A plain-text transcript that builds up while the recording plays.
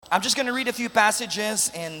I'm just going to read a few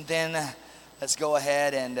passages and then let's go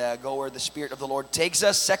ahead and go where the Spirit of the Lord takes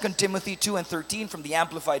us. 2 Timothy 2 and 13 from the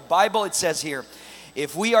Amplified Bible. It says here,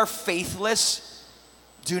 if we are faithless,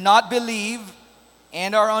 do not believe,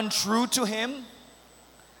 and are untrue to Him,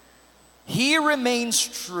 He remains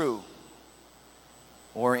true.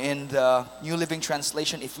 Or in the New Living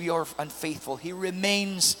Translation, if we are unfaithful, He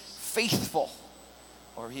remains faithful.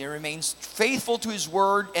 Or He remains faithful to His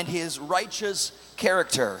word and His righteous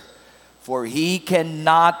character. For He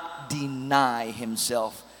cannot deny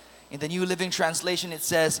Himself. In the New Living Translation, it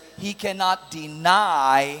says, He cannot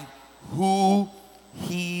deny who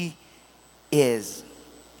He is.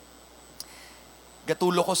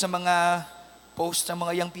 Gatulo ko sa mga post ng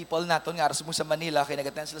mga young people natin, nga mo sa Manila, kaya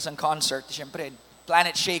nag-attend sila sa concert, siyempre,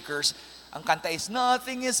 Planet Shakers, ang kanta is,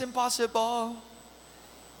 nothing is impossible.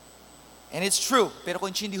 And it's true, pero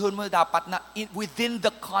kung intindihon mo dapat na within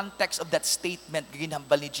the context of that statement,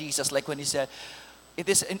 ginhambal ni Jesus, like when He said, it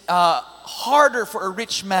is harder for a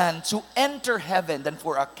rich man to enter heaven than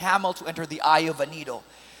for a camel to enter the eye of a needle.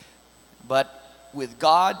 But with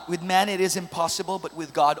God, with man it is impossible, but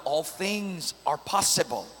with God all things are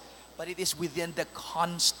possible. But it is within the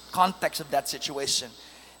context of that situation.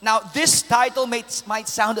 Now, this title might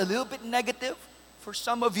sound a little bit negative for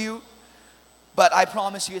some of you, but I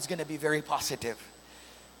promise you it's going to be very positive.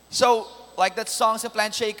 So, like that song sa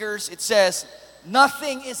Planet Shakers, it says,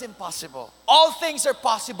 nothing is impossible. All things are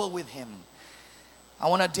possible with Him. I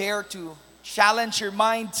want to dare to challenge your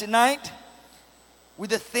mind tonight with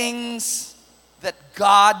the things that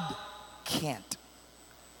God can't.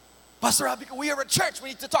 Pastor Abby, we are a church. We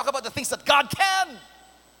need to talk about the things that God can.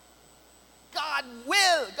 God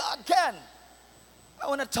will. God can. I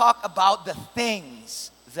want to talk about the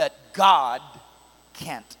things that God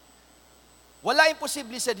can't. Wala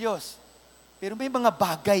imposible sa Diyos. Pero may mga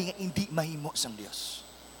bagay na hindi mahimo sa Diyos.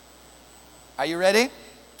 Are you ready?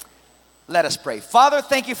 Let us pray. Father,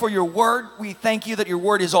 thank You for Your word. We thank You that Your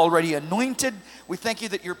word is already anointed. We thank You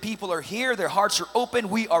that Your people are here. Their hearts are open.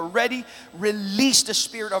 We are ready. Release the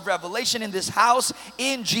spirit of revelation in this house.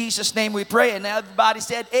 In Jesus' name we pray. And everybody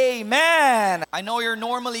said, amen. I know you're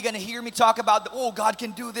normally going to hear me talk about, God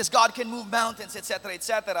can do this. God can move mountains, etc.,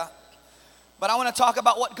 etc. But I want to talk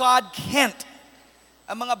about what God can't.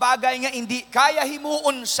 Ang mga bagay nga hindi kaya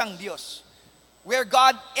himuon sang Diyos. Where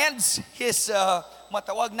God ends His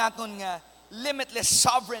matawag natin nga limitless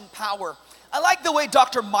sovereign power. I like the way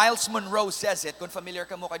Dr. Miles Monroe says it. Kung familiar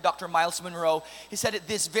ka mo kay Dr. Miles Monroe, he said it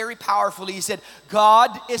this very powerfully. He said,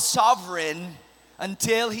 God is sovereign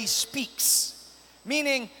until He speaks.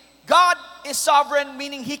 Meaning, God is sovereign,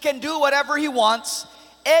 meaning He can do whatever He wants,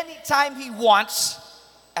 anytime He wants,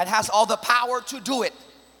 and has all the power to do it.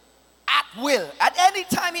 At will. At any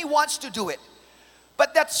time He wants to do it.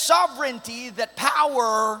 But that sovereignty, that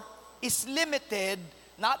power is limited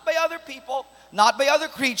not by other people, not by other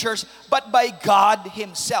creatures, but by God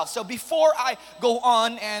Himself. So before I go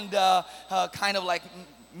on and kind of like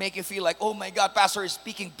make you feel like, oh my God, Pastor is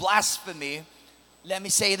speaking blasphemy, let me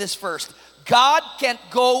say this first. God can't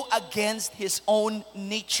go against His own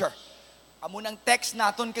nature. Amunang text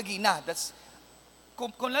naton kagina. That's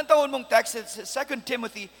kung lang taon mong text, it's 2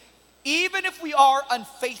 Timothy. Even if we are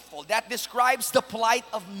unfaithful, that describes the plight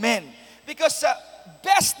of men. Because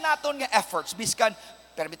best naton nga efforts, biskan,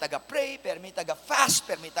 permi taga pray, permi taga fast,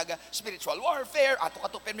 permi taga spiritual warfare,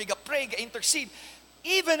 ato permi ga pray, ga intercede.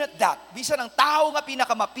 Even at that, bisan ang tao nga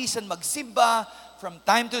pinakamapisan magsimba, from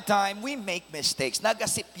time to time, we make mistakes.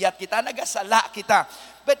 Nagasipyat kita, nagasala kita.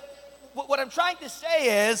 But what I'm trying to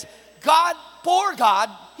say is, God, poor God,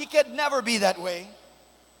 He could never be that way.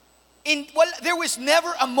 There was never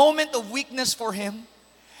a moment of weakness for Him.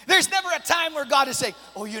 There's never a time where God is saying,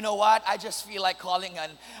 oh, you know what? I just feel like calling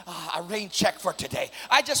a rain check for today.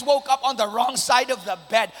 I just woke up on the wrong side of the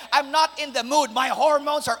bed. I'm not in the mood. My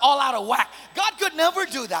hormones are all out of whack. God could never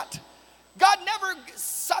do that. God never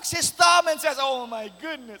sucks His thumb and says, oh my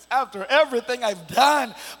goodness, after everything I've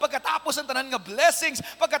done, pagkatapos ang tanan nga blessings,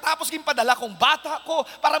 pagkatapos ginpadala kong bata ko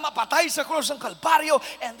para mapatay sa krus ng Kalbaryo,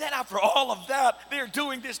 and then after all of that, they're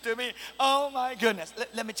doing this to me. Oh my goodness.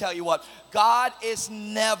 Let me tell you what, God is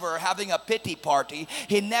never having a pity party.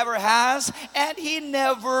 He never has, and He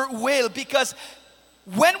never will, because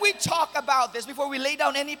when we talk about this, before we lay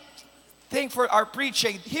down anything for our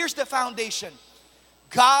preaching, here's the foundation.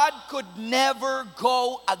 God could never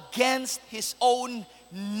go against His own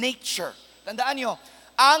nature. Tandaan nyo,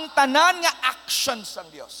 ang tanan nga actions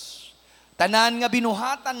sang Diyos, tanan nga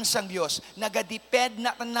binuhatan sang Diyos, nagadiped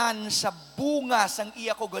na tanan sa bunga sang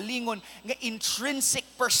iya ko galingon nga intrinsic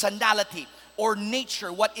personality or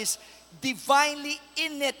nature, what is divinely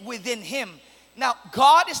innate within Him. Now,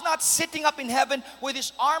 God is not sitting up in heaven with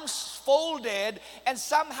his arms folded and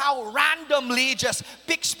somehow randomly just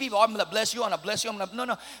picks people. I'm going to bless you, I'm going to bless you.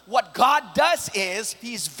 No. What God does is,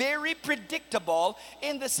 he's very predictable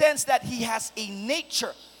in the sense that he has a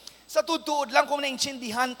nature. Sa tutuod lang kung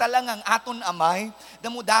naintindihan talang ang aton amay,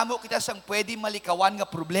 damo-damo kita sang pwede malikawan nga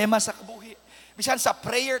problema sa kabuhi. Bisan sa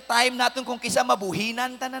prayer time natin kung kisa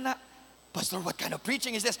mabuhinan tanana. Pastor, what kind of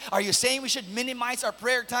preaching is this? Are you saying we should minimize our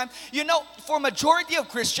prayer time? You know, for majority of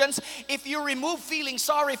Christians, if you remove feeling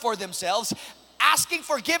sorry for themselves, asking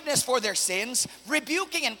forgiveness for their sins,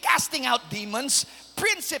 rebuking and casting out demons,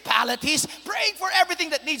 principalities, praying for everything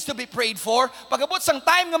that needs to be prayed for, pagabot sang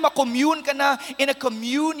time nga ma-commune ka na in a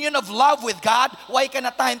communion of love with God, why ka na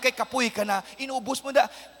time kay kapuy ka na, inuubos mo na,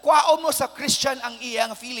 kwaon mo sa Christian ang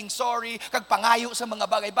iyang feeling sorry, kag pangayo sa mga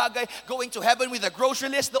bagay-bagay, going to heaven with a grocery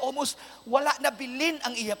list, na almost wala na bilin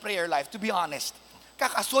ang iya prayer life, to be honest.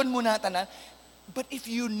 Kakason mo na tanan. But if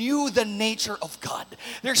you knew the nature of God,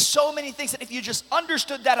 there's so many things that if you just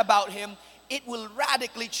understood that about him, it will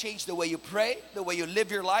radically change the way you pray, the way you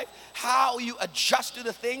live your life, how you adjust to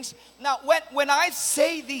the things. Now, when I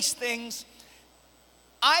say these things,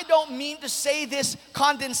 I don't mean to say this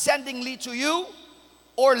condescendingly to you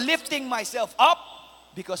or lifting myself up,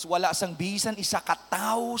 because wala sang bisan isa ka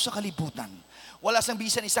tao sa kalibutan. Wala sang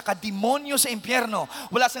bisan isa ka demonyo sa impyerno.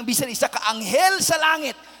 Wala sang bisan isa ka anghel sa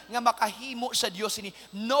langit nga makahimo sa Dios ini.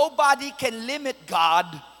 Nobody can limit God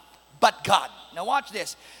but God. Now watch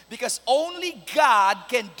this. Because only God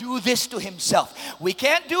can do this to himself. We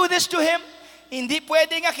can't do this to him. Hindi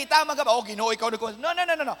pwede nga kita Ginoo ikaw nagkuha.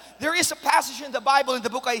 No. There is a passage in the Bible, in the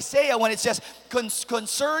book of Isaiah, when it says,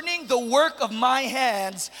 concerning the work of my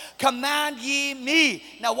hands, command ye me.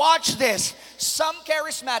 Now watch this. Some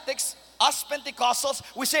charismatics, us Pentecostals,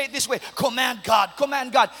 we say it this way: command God,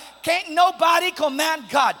 command God. Can't nobody command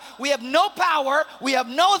God. We have no power, we have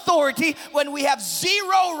no authority when we have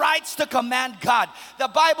zero rights to command God. The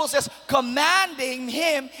Bible says commanding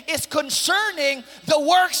him is concerning the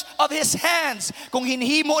works of his hands. Kung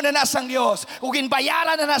hinhimo na nasang Diyos, kung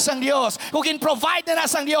hinbayaran na nasang Diyos, kung hinprovide na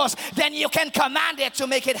nasang Diyos, then you can command it to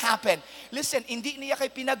make it happen. Listen, hindi niya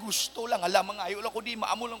kay pinagusto lang. Alam, mga ayo lang ko di,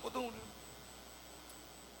 maamo lang ko itong.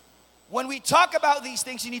 When we talk about these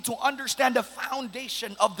things, you need to understand the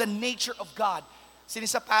foundation of the nature of God. Sin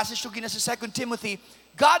sa passage to sa 2 Timothy,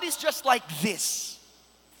 God is just like this,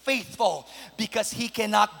 faithful, because he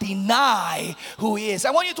cannot deny who he is.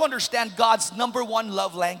 I want you to understand God's number one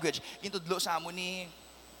love language. Intudlo sa amon ni,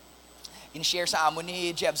 in-share sa amon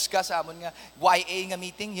ni Jevska sa amon nga YA nga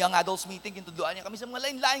meeting, young adults meeting, intudloan niya kami sa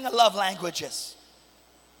mga lain-lain nga love languages.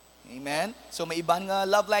 Amen? So may ibang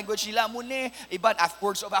love language nila mo ni, ibang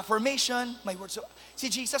words of affirmation, may words of, si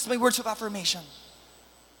Jesus may words of affirmation.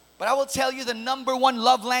 But I will tell you the number one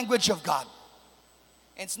love language of God.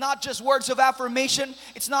 It's not just words of affirmation.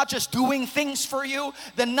 It's not just doing things for you.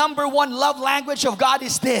 The number one love language of God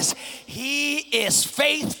is this: he is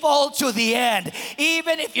faithful to the end.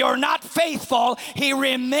 Even if you're not faithful, he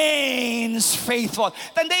remains faithful.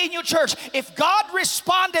 Tandaan niyo, church, if God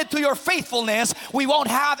responded to your faithfulness, we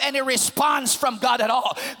won't have any response from God at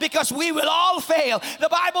all, because we will all fail.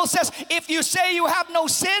 The Bible says, if you say you have no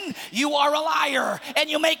sin, you are a liar,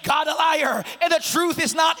 and you make God a liar, and the truth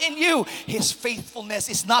is not in you. His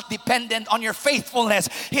faithfulness is not dependent on your faithfulness.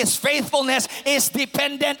 His faithfulness is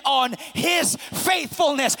dependent on his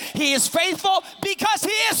faithfulness. He is faithful because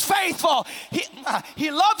he is faithful.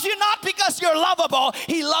 He loves you not because you're lovable.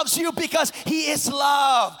 He loves you because he is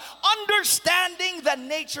love. Understanding the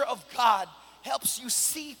nature of God helps you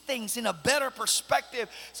see things in a better perspective,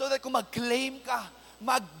 so that kung mag-claim ka,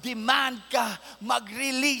 mag-demand ka,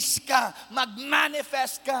 mag-release ka,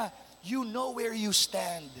 mag-manifest ka, you know where you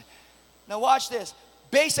stand. Now watch this.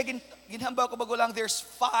 Ginhambaw ko bago lang, there's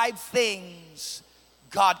 5 things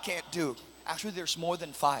God can't do. Actually, there's more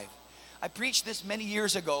than 5. I preached this many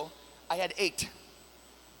years ago. I had 8.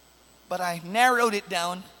 But I narrowed it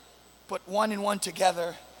down, put 1 and 1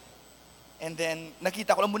 together, and then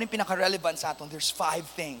nakita ko lang muna yung pinaka-relevant sa atin. There's 5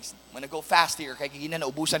 things. I'm gonna go fast here, kaya kaya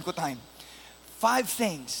naubusan ko time. 5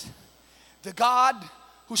 things. The God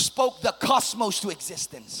who spoke the cosmos to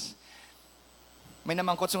existence. May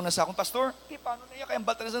namangkot sa una sa akong, Pastor, paano na kaya ang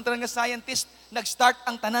baltanas ng tarang scientist, nag-start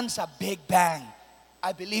ang tanan sa Big Bang.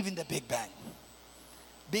 I believe in the Big Bang.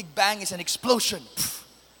 Big Bang is an explosion.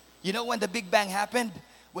 You know when the Big Bang happened?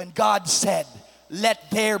 When God said,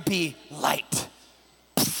 let there be light.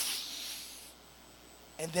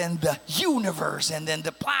 And then the universe, and then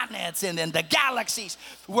the planets, and then the galaxies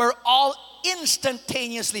were all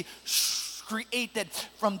instantaneously created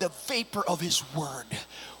from the vapor of his word.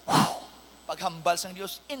 Paghambal sang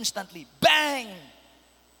Diyos, instantly, bang!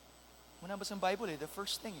 Muna ba sa Bible the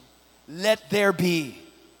first thing, let there be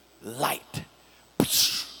light.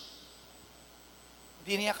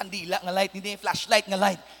 Hindi niya kandila nga light, hindi niya flashlight nga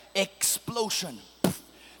light. Explosion.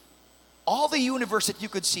 All the universe that you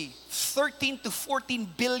could see, 13 to 14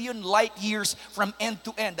 billion light years from end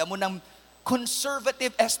to end. Amo ng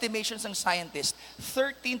conservative estimations ng scientists,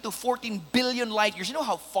 13 to 14 billion light years. You know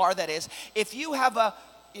how far that is? If you have a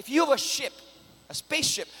ship, a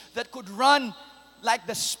spaceship that could run like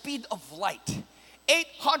the speed of light,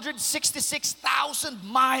 866,000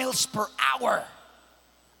 miles per hour.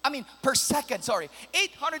 Per second, sorry.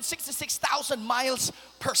 866,000 miles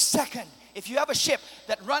per second. If you have a ship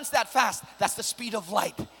that runs that fast, that's the speed of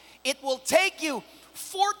light. It will take you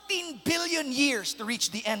 14 billion years to reach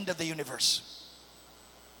the end of the universe.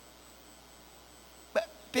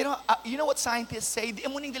 Pero you know what scientists say? Di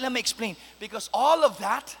mo nila ma-explain. Because all of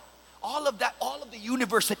the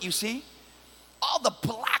universe that you see, all the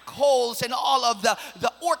black holes and all of the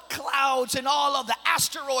Oort clouds and all of the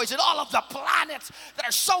asteroids and all of the planets that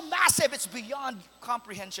are so massive, it's beyond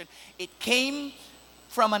comprehension. It came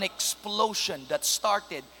from an explosion that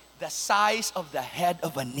started the size of the head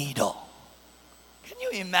of a needle. Can you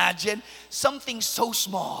imagine? Something so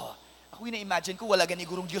small. Ako ina-imagine ko, wala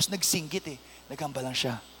ganigurong Diyos nagsinggit eh. Nagamba lang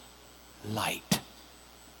siya. Light.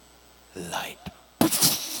 Light.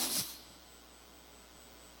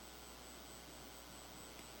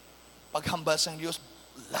 Paghambal sang Diyos,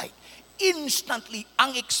 light. Instantly,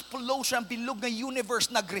 ang explosion, ang bilog na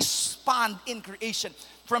universe nag-respond in creation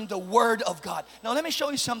from the Word of God. Now, let me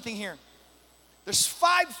show you something here. There's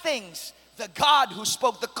 5 things the God who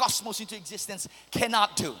spoke the cosmos into existence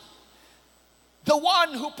cannot do. The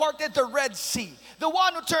one who parted the Red Sea. The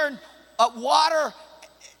one who turned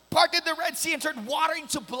parted the Red Sea and turned water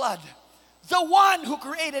into blood. The one who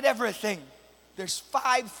created everything. There's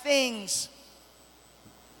 5 things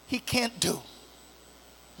He can't do.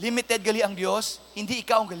 Limited gali ang Diyos, hindi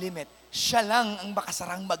ikaw ang galimit. Siya lang ang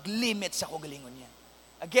makasarang mag-limit sa kagalingon niya.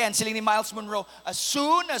 Again, siling ni Miles Monroe, as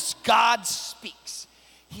soon as God speaks,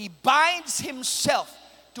 He binds Himself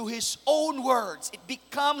to His own words. It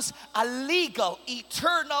becomes a legal,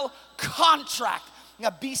 eternal contract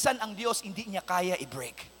nga bisan ang Diyos hindi niya kaya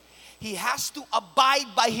i-break. He has to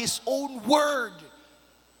abide by His own word.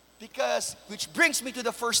 Which brings me to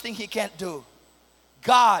the first thing He can't do.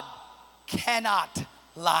 God cannot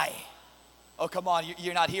lie. Oh, come on,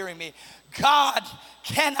 you're not hearing me. God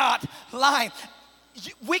cannot lie.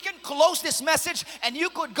 We can close this message and you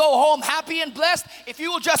could go home happy and blessed if you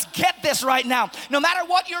will just get this right now. No matter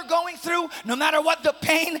what you're going through, no matter what the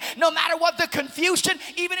pain, no matter what the confusion,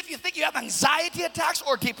 even if you think you have anxiety attacks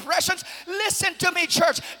or depressions, listen to me,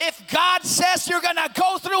 church. If God says you're gonna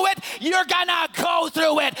go through it, you're gonna go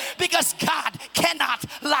through it because God cannot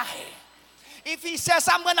lie. If He says,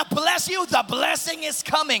 I'm gonna bless you, the blessing is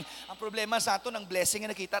coming. Ang problema sa ato, ng blessing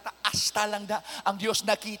na nakita, asta lang da. Ang Diyos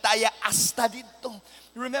nakita, asta dito.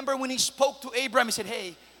 Remember when He spoke to Abraham, He said,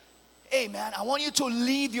 hey man, I want you to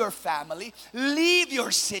leave your family, leave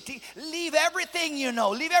your city, leave everything you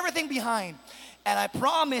know, leave everything behind. And I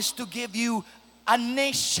promise to give you a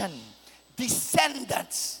nation,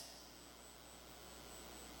 descendants.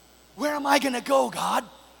 Where am I gonna go, God?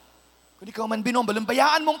 Kung ikaw man binombalong,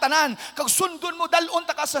 bayaan mong tanan, kag sundon mo, dalon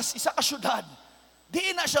ta ka sa isa ka syudad.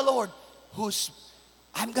 Diin na siya, Lord,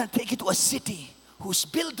 I'm gonna take you to a city whose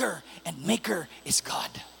builder and maker is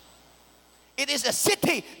God. It is a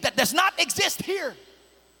city that does not exist here.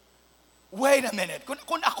 Wait a minute,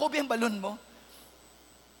 kung ako biyang balon mo,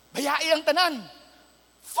 bayai ang tanan,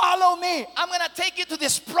 follow me, I'm gonna take you to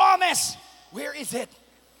this promise. Where is it?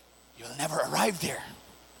 You'll never arrive there.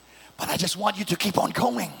 But I just want you to keep on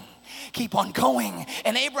going. Keep on going.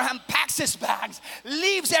 And Abraham packs his bags,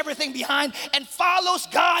 leaves everything behind, and follows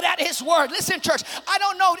God at His word. Listen, church, I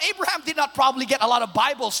don't know, Abraham did not probably get a lot of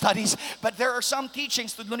Bible studies, but there are some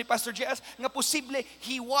teachings, to ni Pastor Jess, nga posible,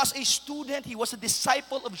 he was a student, he was a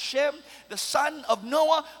disciple of Shem, the son of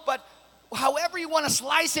Noah, but however you want to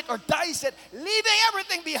slice it or dice it, leaving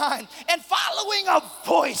everything behind and following a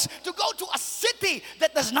voice to go to a city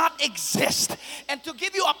that does not exist and to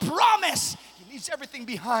give you a promise. He leaves everything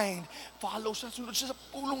behind. Follows sa sunod siya sa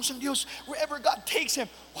pulong ng Diyos wherever God takes him.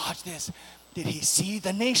 Watch this. Did he see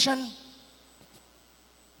the nation?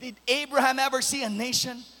 Did Abraham ever see a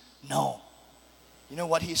nation? No. You know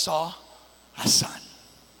what he saw? A son.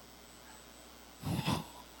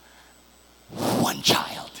 One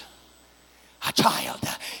child. A child.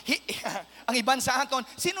 Ang iban sa aton,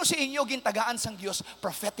 sino si inyo gintagaan sang Dios?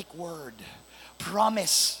 Prophetic word.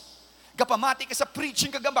 Promise. Gapamati ka sa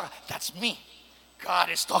preaching kagamba, that's me.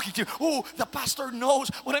 God is talking to you. Oh, the pastor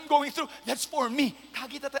knows what I'm going through. That's for me.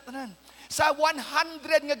 Kagita tanan. Sa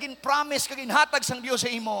 100 nga gin-promise ka ginhatag sang Dios sa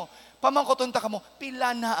imo, pamangkotunta ka mo,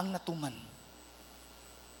 pila na ang natuman.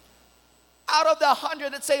 Out of the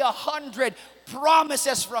 100, let's say 100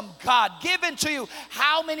 promises from God given to you,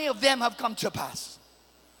 how many of them have come to pass?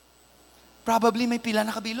 Probably may pila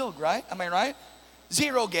na kabilog, right? Am I right?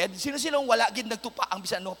 Zero, gid. Sino silang wala gid nagtupa ang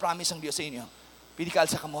bisan no promise ng Dios sa inyo? Pidikal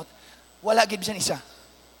sa kamot. Wala gid bisan isa.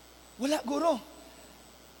 Wala, guro.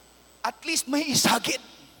 At least may isa gid.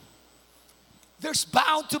 There's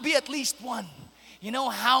bound to be at least one. You know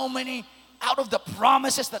how many out of the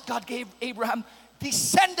promises that God gave Abraham?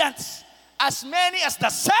 Descendants. As many as the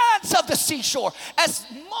sands of the seashore. As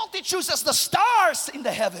multitudes as the stars in the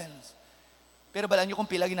heavens. Pero balaan nyo kung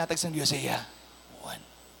pila ginatag sa Diyos iya. One.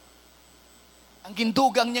 Ang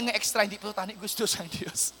gindugang niya nga extra, hindi pa tani gusto sa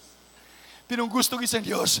Diyos. Pinong gusto sa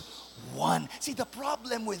Diyos, one. See, the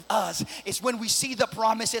problem with us is when we see the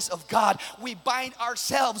promises of God, we bind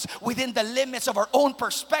ourselves within the limits of our own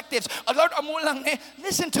perspectives. Lord, amo lang eh.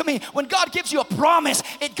 Listen to me. When God gives you a promise,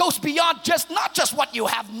 it goes beyond not just what you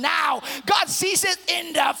have now. God sees it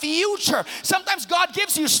in the future. Sometimes God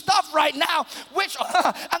gives you stuff right now, which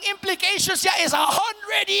ang implications niya is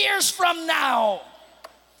 100 years from now.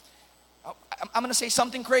 I'm going to say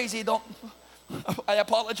something crazy. I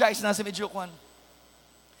apologize na sa medyo kwan.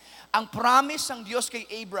 Ang promise ng Diyos kay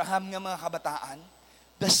Abraham ng mga kabataan,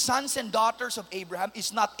 the sons and daughters of Abraham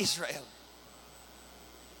is not Israel.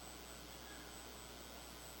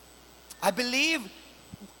 I believe,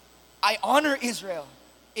 I honor Israel.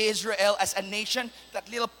 Israel as a nation, that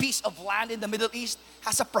little piece of land in the Middle East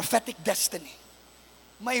has a prophetic destiny.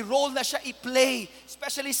 May role na siya i-play,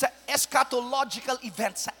 especially sa eschatological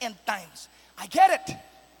events sa end times. I get it.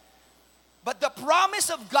 But the promise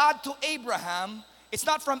of God to Abraham, it's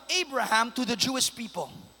not from Abraham to the Jewish people.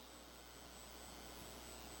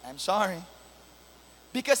 I'm sorry.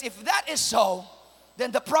 Because if that is so,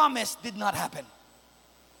 then the promise did not happen.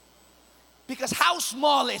 Because how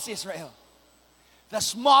small is Israel? The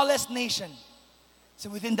smallest nation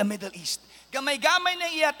within the Middle East. Gamay-gamay na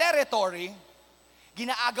iya territory,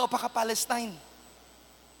 ginaagaw pa ka Palestine.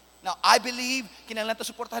 Now, I believe, kinahanglan ta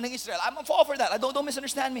suportahan ng Israel. I'm all for that. Don't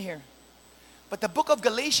misunderstand me here. But the book of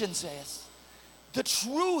Galatians says, the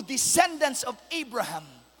true descendants of Abraham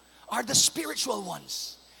are the spiritual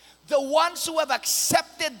ones. The ones who have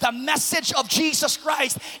accepted the message of Jesus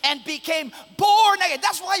Christ and became born again.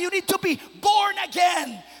 That's why you need to be born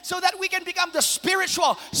again. So that we can become the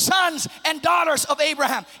spiritual sons and daughters of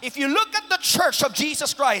Abraham. If you look at the church of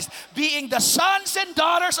Jesus Christ being the sons and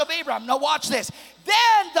daughters of Abraham, now watch this.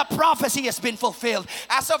 Then the prophecy has been fulfilled.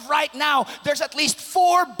 As of right now, there's at least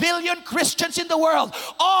 4 billion Christians in the world.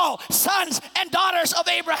 All sons and daughters of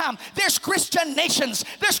Abraham. There's Christian nations.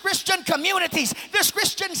 There's Christian communities. There's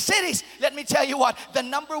Christian cities. Let me tell you what, the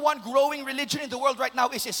number one growing religion in the world right now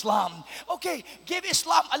is Islam. Okay, give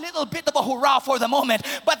Islam a little bit of a hurrah for the moment.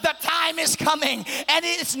 But the time is coming and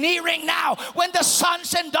it's nearing now when the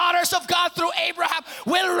sons and daughters of God through Abraham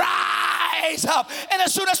will rise up. And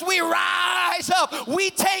as soon as we rise up,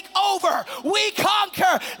 we take over, we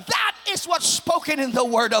conquer. That is what's spoken in the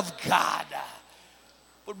Word of God.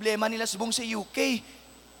 Problema nila subong sa UK.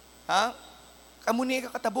 Ha? Kamu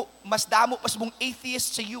niya kakatabo, mas damo pa subong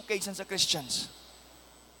atheists sa UK san sa Christians.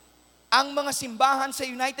 Ang mga simbahan sa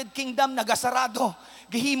United Kingdom nagasarado.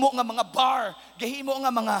 Gihimo nga mga bar, gihimo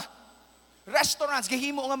nga mga restaurants,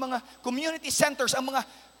 gihimo nga mga community centers,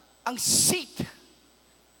 ang seat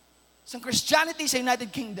sa Christianity sa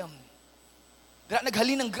United Kingdom.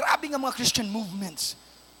 Naghalin ng grabe ng mga Christian movements.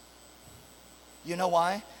 You know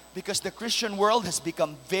why? Because the Christian world has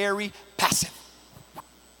become very passive.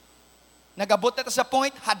 Nagabot na sa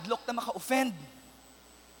point, hadlok na maka-offend.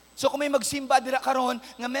 So kung may magsimba dira karon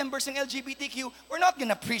nga members ng LGBTQ, we're not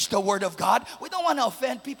gonna preach the word of God. We don't want to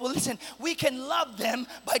offend people. Listen, we can love them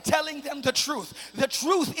by telling them the truth. The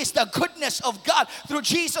truth is the goodness of God through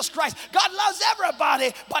Jesus Christ. God loves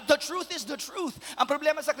everybody, but the truth is the truth. Ang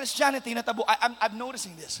problema sa Christianity, natabo, I'm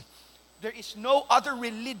noticing this. There is no other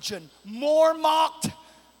religion more mocked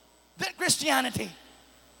than Christianity.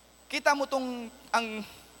 Kita mo tong ang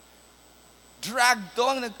drag to,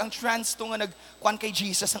 ang trans to nga nagkuhan kay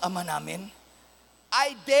Jesus ang ama namin.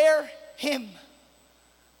 I dare him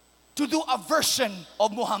to do a version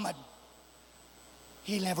of Muhammad.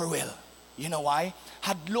 He never will. You know why?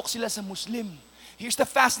 Hadlok sila sa Muslim. Here's the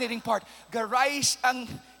fascinating part. Garais ang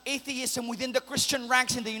atheism within the Christian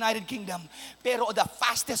ranks in the United Kingdom. Pero the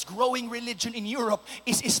fastest growing religion in Europe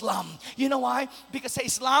is Islam. You know why? Because sa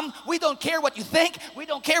Islam, we don't care what you think, we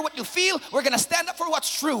don't care what you feel, we're gonna stand up for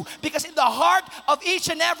what's true. Because in the heart of each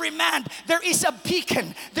and every man, there is a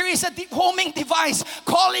beacon, there is a homing device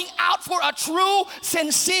calling out for a true,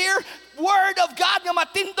 sincere Word of God na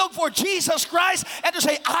matindog for Jesus Christ, and to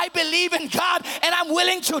say, I believe in God and I'm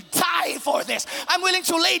willing to die for this. I'm willing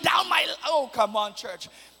to lay down my... Oh, come on, church.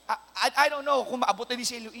 I don't know kung maabot na din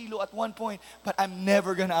sa Iloilo at one point, but I'm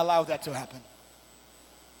never gonna allow that to happen.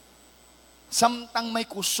 Samtang may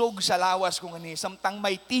kusog sa lawas ko ngani, samtang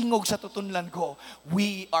may tingog sa tutunlan ko,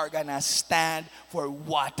 we are gonna stand for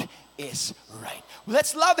what is right.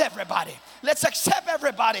 Let's love everybody. Let's accept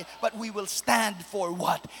everybody, but we will stand for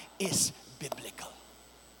what is biblical.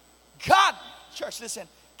 God, church, listen,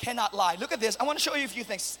 cannot lie. Look at this. I want to show you a few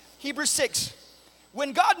things. Hebrews 6.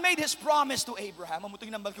 When God made His promise to Abraham,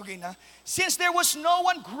 since there was no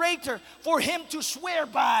one greater for him to swear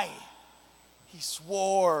by, He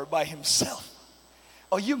swore by Himself.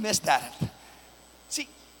 Oh, you missed that. See,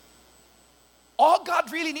 all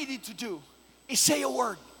God really needed to do is say a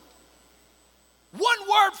word. One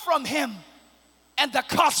word from Him, and the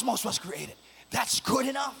cosmos was created. That's good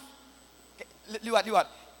enough. Okay, liwat.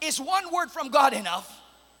 Is one word from God enough?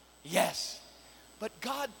 Yes. But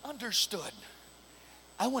God understood.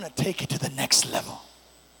 I want to take it to the next level.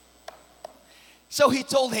 So He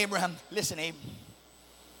told Abraham, listen, Abe,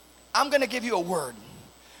 I'm going to give you a word.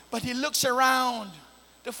 But he looks around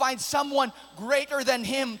to find someone greater than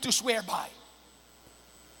him to swear by.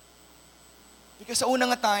 Because sa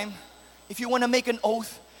unang time, if you want to make an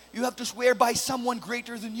oath, you have to swear by someone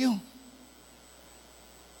greater than you.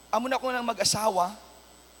 Amo na ko nang mag-asawa,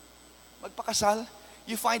 magpakasal,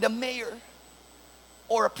 you find a mayor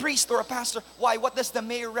or a priest or a pastor. Why? What does the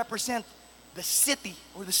mayor represent? The city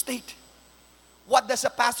or the state. What does a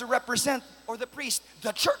pastor represent or the priest?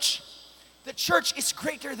 The church. The church is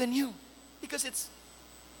greater than you because it's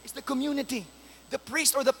the community. The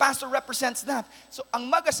priest or the pastor represents that. So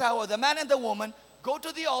ang mag-asawa, the man and the woman, go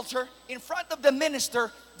to the altar in front of the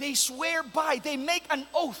minister. They swear by, they make an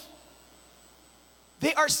oath.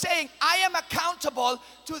 They are saying, I am accountable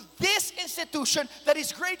to this institution that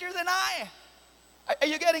is greater than I. Are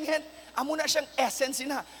you getting it? Amo na siyang essence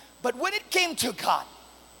na. But when it came to God,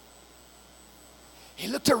 he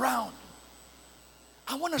looked around.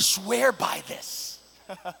 I want to swear by this.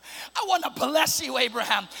 I want to bless you,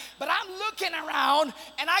 Abraham. But I'm looking around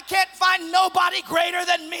and I can't find nobody greater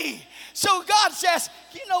than me. So God says,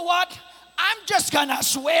 you know what? I'm just going to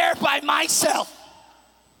swear by myself.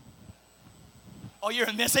 Oh,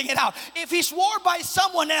 you're missing it out. If he swore by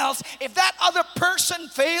someone else, if that other person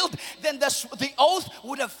failed, then the oath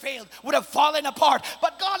would have failed, would have fallen apart.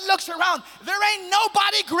 But God looks around. There ain't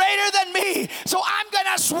nobody greater than me. So I'm going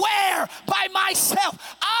to swear by myself.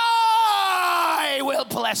 I will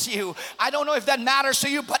bless you. I don't know if that matters to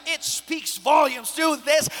you, but it speaks volumes to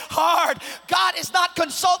this heart. God is not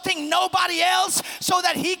consulting nobody else so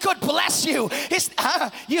that he could bless you.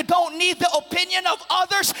 You don't need the opinion of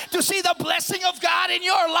others to see the blessing of God in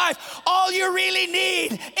your life. All you really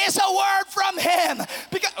need is a word from him.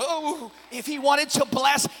 Because if he wanted to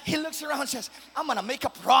bless, he looks around and says, I'm going to make a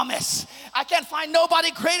promise. I can't find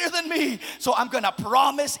nobody greater than me, so I'm going to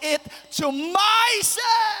promise it to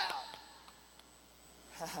myself.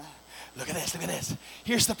 Look at this, look at this.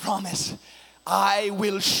 Here's the promise. I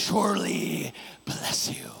will surely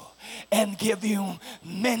bless you and give you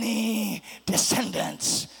many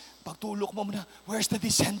descendants. Pagtulok mo muna, where's the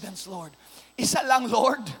descendants, Lord? Isa lang,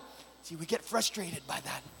 Lord. See, we get frustrated by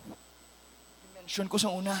that. I-mention ko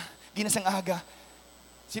sa una, di na sang aga.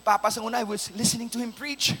 Si Papa sa una, I was listening to him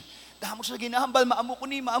preach. Dahamo siya ginahambal, maamo ko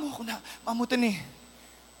ni, maamo ko na, maamo to ni.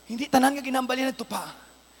 Hindi tanan nga ginahambal yan nagtupa.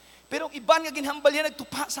 Pero iban nga ginahambal yan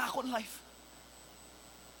nagtupa sa akong life.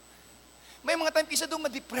 May mga time kisa doon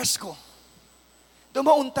ma-depress ko. Doon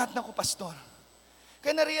mauntat na ko, pastor.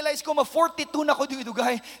 Kaya na-realize ko, 42 na ko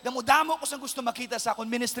dugay. Damo-damo ko sa gusto makita sa akong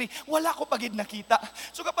ministry. Wala ko pagid nakita.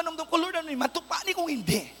 So kapanamdong ko, Lord, ano, matupani kung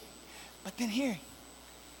hindi. But then here,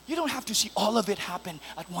 you don't have to see all of it happen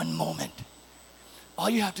at one moment. All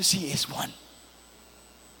you have to see is one.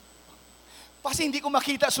 Kasi hindi ko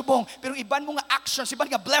makita subong, pero iban mo nga actions, iban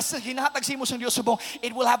nga blessings, hinahatag sa imo sa Diyos subong,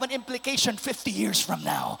 it will have an implication 50 years from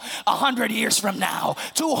now, 100 years from now,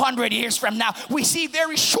 200 years from now. We see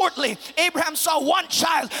very shortly, Abraham saw one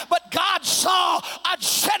child, but God saw a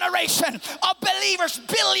generation of believers,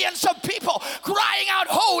 billions of people crying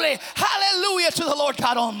out, holy, hallelujah to the Lord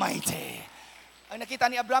God Almighty. Ang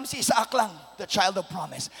nakita ni Abraham si Isaac lang, the child of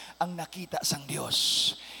promise. Ang nakita sang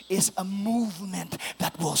Diyos is a movement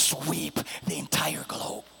that will sweep the entire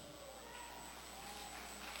globe.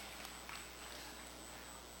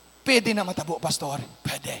 Pwede na matabo, Pastor?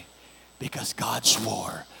 Pwede. Because God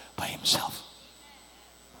swore by Himself.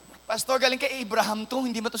 Pastor, galing kay Abraham to,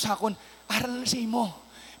 hindi mo to sakon. Aral na sa imo.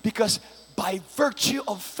 Because by virtue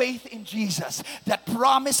of faith in Jesus, that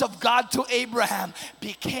promise of God to Abraham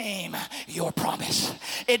became your promise.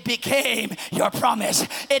 It became your promise.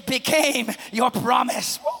 It became your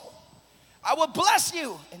promise. I will bless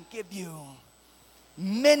you and give you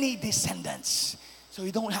many descendants. So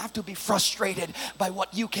you don't have to be frustrated by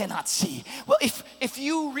what you cannot see. Well, if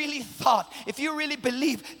you really thought, if you really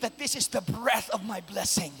believe that this is the breath of my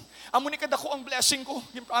blessing, amo ni kadako ang blessing ko,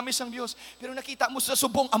 yung promise ng Diyos, pero nakita mo sa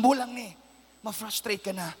subong, amo lang ni. Ma-frustrate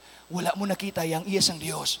ka na, wala mo nakita yung iyas ang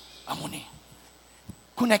Diyos, amo ni.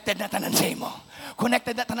 Connected na tanan sa imo.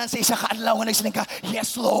 Connected na tanan sa isa kaadlaw na nagsiling ka,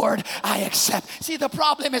 yes Lord, I accept. See, the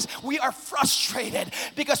problem is we are frustrated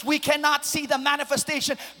because we cannot see the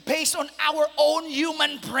manifestation based on our own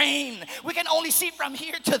human brain. We can only see from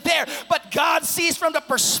here to there, but God sees from the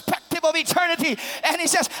perspective of eternity, and He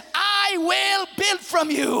says, I will build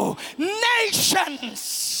from you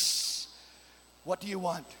nations. What do you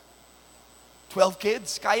want? 12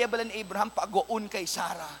 kids? Kaya ba ni Abraham pag-uun kay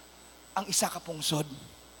Sarah ang isa ka pungsod?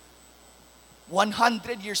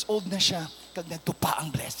 100 years old na siya kag nagtupa ang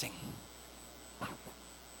blessing.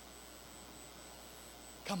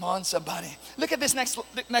 Come on, somebody. Look at this next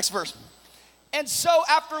verse. And so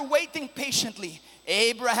after waiting patiently,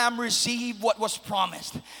 Abraham received what was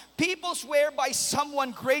promised. People swear by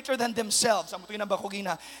someone greater than themselves.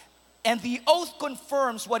 And the oath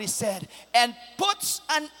confirms what he said and puts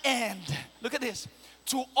an end, look at this,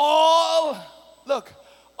 to all,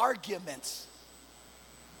 arguments.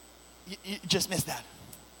 You just missed that.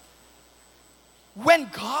 When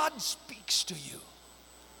God speaks to you,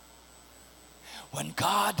 when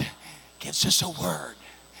God gives us a word,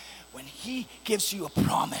 when He gives you a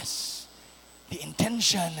promise, the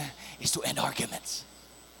intention is to end arguments.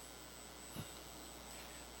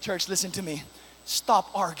 Church, listen to me. Stop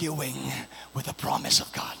arguing with the promise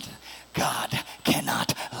of God. God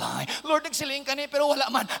cannot lie. Lord, nagsiling ka ni, pero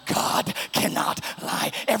wala man. God cannot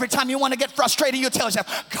lie. Every time you want to get frustrated, you tell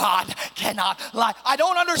yourself, God cannot lie. I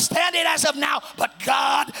don't understand it as of now, but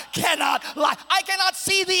God cannot lie. I cannot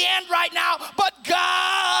see the end right now, but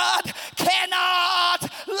God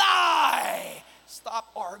cannot lie.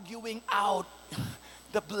 Stop arguing out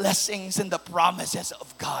the blessings and the promises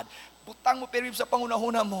of God. Butang mo perib sa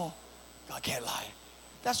pangunahuna mo. God can't lie.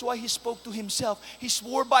 That's why He spoke to Himself. He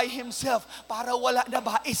swore by Himself para wala na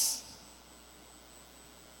bais.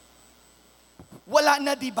 Wala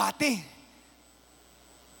na debate.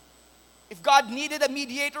 If God needed a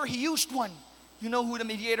mediator, He used one. You know who the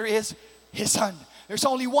mediator is? His Son. There's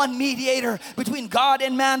only one mediator between God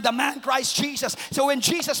and man, the man Christ Jesus. So when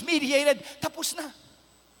Jesus mediated, tapos na.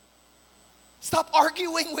 Stop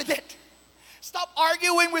arguing with it. Stop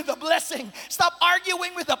arguing with the blessing. Stop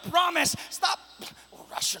arguing with the promise. Stop.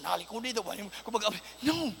 Rationally.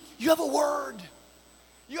 No, you have a word.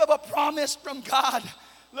 You have a promise from God.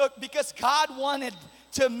 Look, because God wanted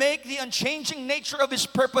to make the unchanging nature of His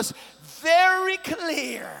purpose very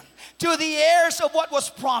clear to the heirs of what was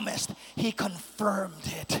promised, He confirmed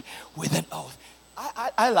it with an oath.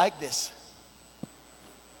 I like this.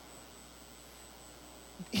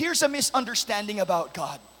 Here's a misunderstanding about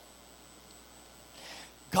God.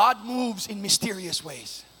 God moves in mysterious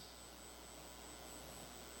ways.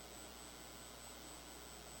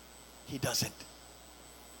 He doesn't.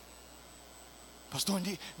 Pastor,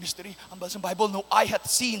 hindi mystery ang basang Bible. No eye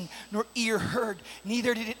hath seen, nor ear heard,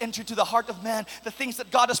 neither did it enter to the heart of man the things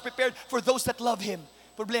that God has prepared for those that love Him.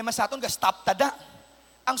 Problema sa aton, stop tada.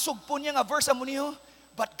 Ang sugpo niya nga verse amo niyo,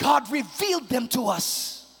 but God revealed them to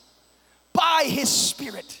us by His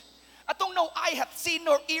Spirit. Atong no eye hath seen,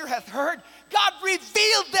 nor ear hath heard, God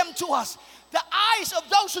revealed them to us. The eyes of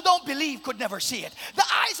those who don't believe could never see it. The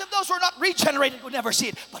eyes of those who are not regenerated could never see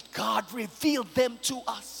it. But God revealed them to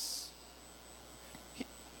us.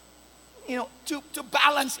 To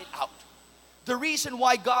balance it out. The reason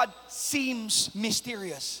why God seems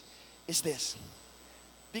mysterious is this.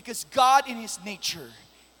 Because God in His nature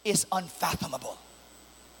is unfathomable.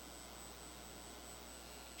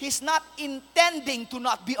 He's not intending to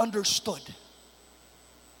not be understood.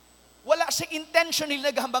 Wala siyang intentionally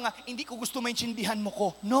naghahambang nga, hindi ko gusto maintindihan mo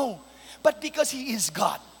ko. No. But because He is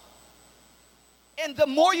God. And the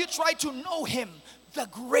more you try to know Him, the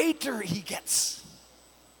greater He gets.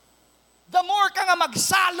 The more ka nga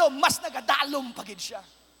magsalom, mas nagadalom pagid siya.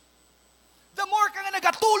 The more ka nga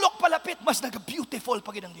nagatulok palapit, mas nag-beautiful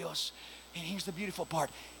pagid ang Diyos. And here's the beautiful part.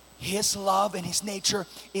 His love and His nature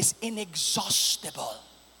is inexhaustible.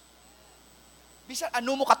 Bisan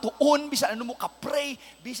ano mo katuon, bisan ano mo ka-pray,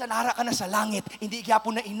 bisan nara ka na sa langit, hindi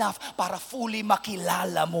gyapon na enough para fully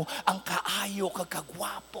makilala mo ang kaayo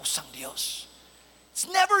kagagwapo sang Dios. It's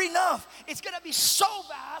never enough. It's gonna be so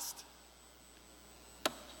vast.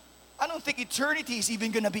 I don't think eternity is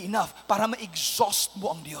even gonna be enough para ma-exhaust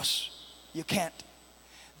mo ang Diyos. You can't.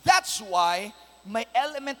 That's why may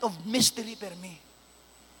element of mystery per me.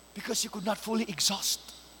 Because you could not fully exhaust.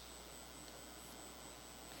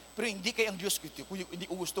 Pero hindi kay ang Diyos, hindi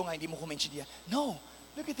ko gusto nga, hindi mo kumensiya. No,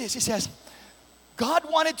 look at this. It says, God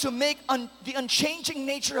wanted to make the unchanging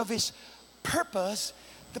nature of His purpose.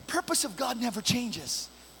 The purpose of God never changes.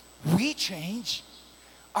 We change.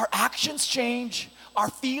 Our actions change. Our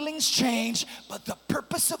feelings change, but the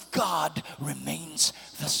purpose of God remains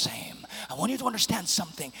the same. I want you to understand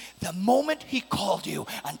something. The moment He called you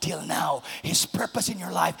until now, His purpose in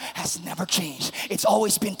your life has never changed. It's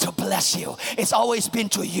always been to bless you. It's always been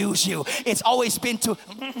to use you. It's always been to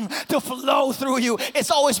flow through you.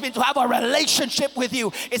 It's always been to have a relationship with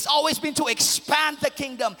you. It's always been to expand the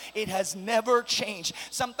kingdom. It has never changed.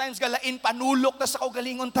 Sometimes galain panulok na sa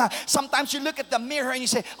kaugalingon ta. Sometimes you look at the mirror and you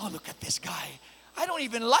say, oh, look at this guy. I don't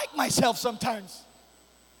even like myself sometimes.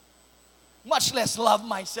 Much less love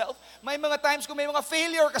myself. May mga times kung may mga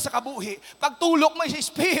failure ka sa kabuhi, pagtulok mo sa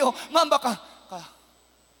espejo, mamba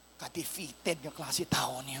ka-defeated ng klase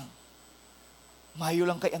tao niyo. Mayo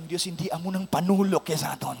lang kay ang Diyos, hindi amo ng panulok ya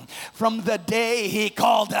sa aton. From the day He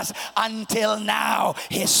called us until now,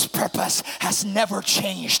 His purpose has never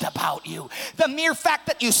changed about you. The mere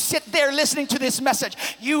fact that you sit there listening to this message,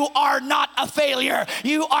 you are not a failure.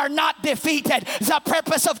 You are not defeated. The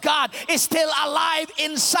purpose of God is still alive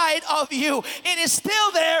inside of you. It is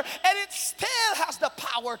still there, and it still has the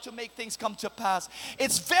power to make things come to pass.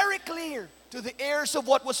 It's very clear to the heirs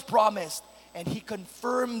of what was promised, and He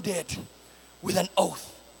confirmed it with an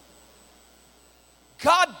oath.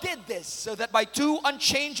 God did this so that by two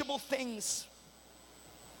unchangeable things,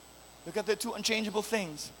 look at the two unchangeable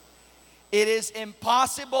things, it is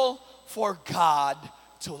impossible for God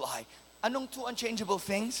to lie. Anong two unchangeable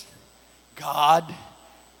things? God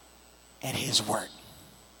and His Word.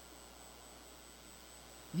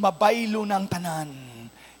 Mabaylo ng tanan,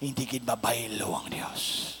 hindi gid mabaylo ang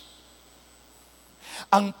Diyos.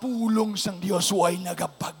 Ang pulong sang Diyos way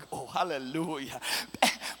nagabag-o. Hallelujah.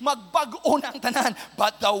 Magbag-o ng tanan.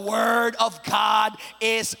 But the Word of God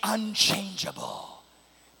is unchangeable.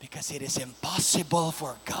 Because it is impossible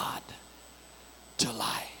for God to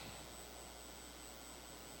lie.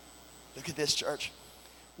 Look at this, church.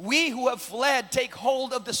 We who have fled take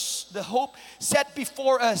hold of the hope set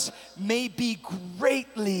before us may be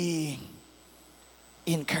greatly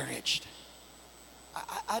encouraged.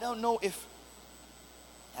 I don't know if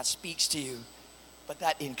that speaks to you, but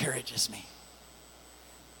that encourages me.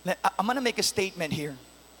 I'm going to make a statement here.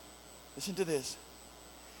 Listen to this.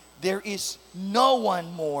 There is no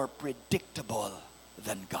one more predictable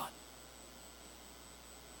than God.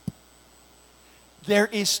 There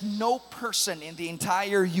is no person in the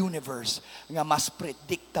entire universe nga mas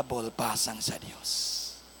predictable pa sang sa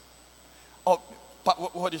Diyos. Oh,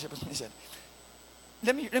 what did he say?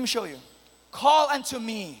 Let me show you. Call unto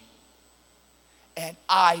me, and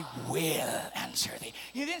I will answer thee.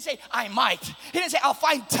 He didn't say, I might. He didn't say, I'll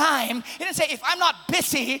find time. He didn't say, if I'm not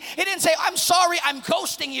busy. He didn't say, I'm sorry, I'm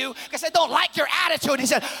ghosting you because I don't like your attitude. He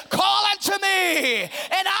said, call unto me,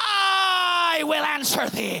 and I will answer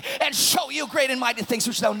thee and show you great and mighty things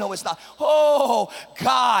which thou knowest not. Oh,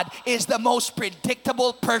 God is the most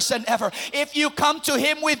predictable person ever. If you come to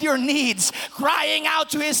Him with your needs, crying out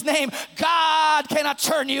to His name, God cannot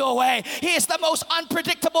turn you away. He is the most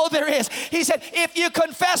unpredictable there is. He said, if you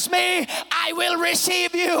confess me, I will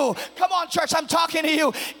receive you. Come on, church, I'm talking to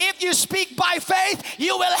you. If you speak by faith,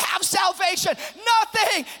 you will have salvation.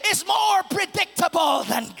 Nothing is more predictable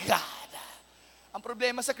than God. Ang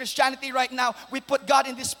problema sa Christianity right now, we put God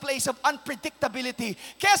in this place of unpredictability.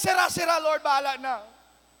 Kaya sira-sira, Lord, bahala na.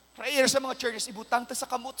 Prayer sa mga churches, ibutang ta sa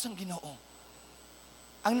kamot sang Ginoo.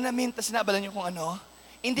 Ang naminta, sinabalan niyo kung ano?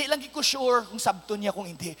 Hindi lang ko sure kung sabto niya kung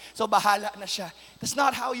hindi. So bahala na siya. That's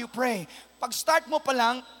not how you pray. Pag start mo pa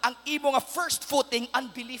lang, ang imo nga first footing,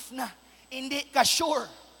 unbelief na. Hindi ka sure.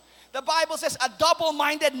 The Bible says a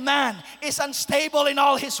double-minded man is unstable in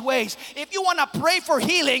all his ways. If you want to pray for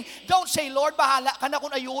healing, don't say, Lord, bahala ka na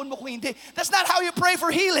kung ayun mo kung hindi. That's not how you pray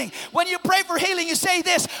for healing. When you pray for healing, you say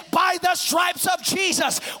this, by the stripes of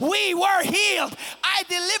Jesus, we were healed. I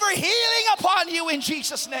deliver healing upon you in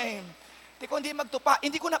Jesus' name. Kung hindi magtupa,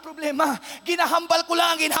 hindi ko na problema. Ginahambal ko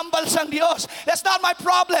lang, ginahambal sang Diyos. That's not my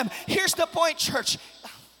problem. Here's the point, church.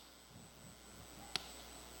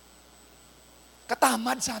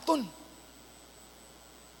 katamad sa aton.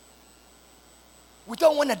 We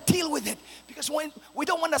don't want to deal with it because we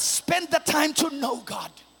don't want to spend the time to know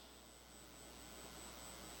God.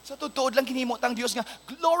 Sa totoo lang kinimot ang Diyos nga,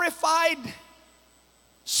 glorified,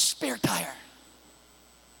 spare tire.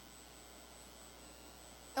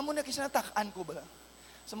 Amo na kisa natakaan ko ba?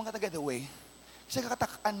 Sa mga taga the way, kisa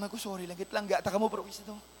kakatakaan mo ko, sorry lang, kitlang gata ka mo, pero kisa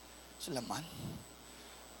to, salaman.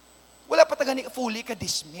 Wala pa tagani fully ka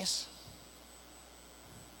dismiss.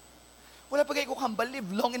 Wala pa kayo ko kambal, live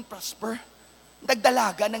long and prosper.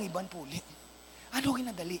 Nagdalaga ng ibang puli. Ano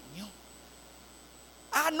ginadali nyo?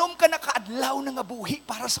 Anom ka nakaadlaw ng abuhi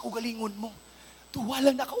para sa ugalingon mo.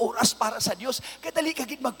 Tuwalang nakaoras para sa Diyos. Kadali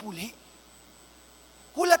kagit magpuli.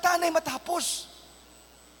 Hulata na matapos.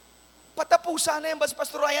 Patapusan na yung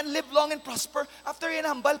Pastor Ryan, live long and prosper. After yan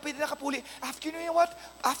hambal, pwede nakapuli. After, you know what?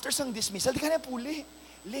 After sang dismissal, di ka na puli.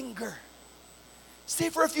 Linger. Stay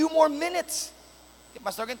for a few more minutes.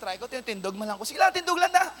 Pastor, try ko, tinutindog man lang ko. Sige lang, tindog lang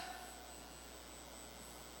na.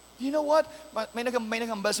 You know what? May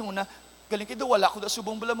nagambal sa muna. Galing kayo, wala ko na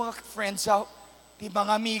subong bala mga friends out. Di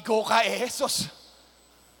mga amigo ka sos.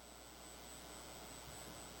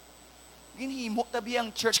 Ginhimo tabi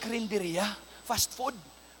ang church karinderya. Fast food.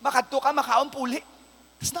 Makadto ka, makaon puli.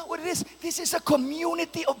 That's not what it is. This is a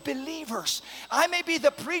community of believers. I may be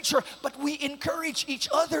the preacher, but we encourage each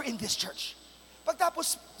other in this church.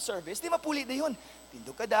 Pagtapos service, di mapuli na yun.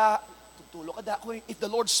 Tindog ka da, tutulog ka da. If the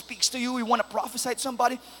Lord speaks to you, you want to prophesy to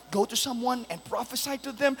somebody, go to someone and prophesy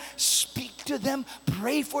to them, speak to them,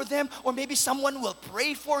 pray for them, or maybe someone will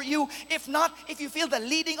pray for you. If not, if you feel the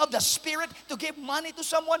leading of the Spirit to give money to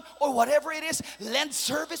someone or whatever it is, lend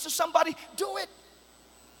service to somebody, do it.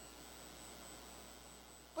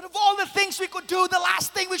 But of all the things we could do, the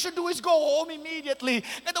last thing we should do is go home immediately.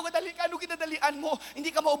 Ano kinadalian mo? Hindi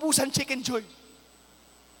ka maubusan chicken joy.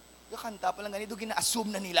 Kakanta pa lang ganito,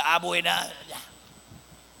 gina-assume na nila, aboy na.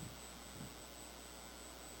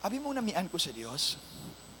 Abi mo namian ko sa Diyos.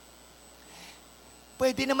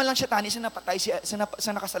 Pwede naman lang siya tani sa napatay,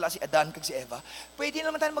 sa nakasala si Adan kag si Eva. Pwede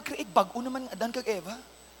naman tayo mag-create bago naman Adan kag Eva.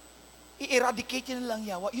 I-eradicate niya na lang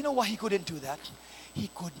yawa. You know why he couldn't do that? He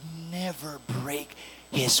could never break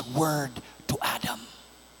His word to Adam.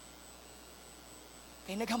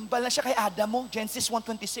 Kaya naghambal na siya kay Adam mo, Genesis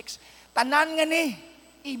 1:26. Tanan nga ni,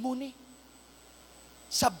 imo ni.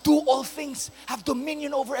 Subdue all things, have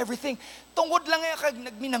dominion over everything. Tungod lang nga kag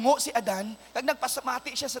nagminango si Adan, kag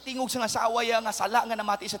nagpasamati siya sa tingog sang asawa ya nga sala nga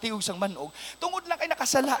namati sa tingog sang manog. Tungod lang kay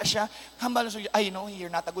nakasala siya, hambal sa I know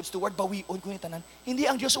you're not a good steward, bawion ko ni tanan. Hindi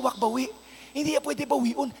ang Dios uwak bawi. Hindi ya pwede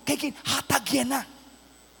bawion kay hatag yan na.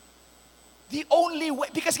 The only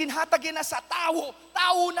way, because ginhatag yan na sa tao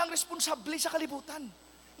nang responsable sa kalibutan.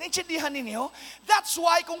 Naintindihan ninyo? That's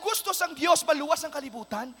why, kung gusto sang Diyos maluwas ang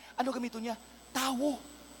kalibutan, ano gamito niya? Tao.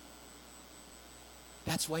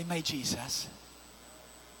 That's why my Jesus.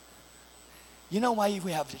 You know why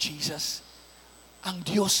we have Jesus? Ang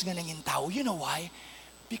Diyos nga nanging tao. You know why?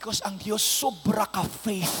 Because ang Diyos sobra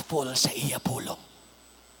ka-faithful sa iya pulong.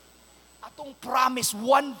 Atong promise,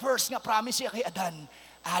 one verse nga promise siya kay Adan.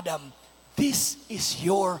 Adam, this is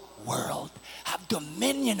your world. Have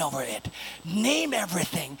dominion over it. Name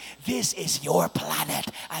everything. This is your planet.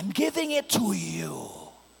 I'm giving it to you.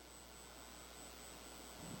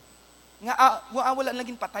 Nga wala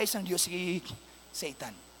naging patay sang Diyos si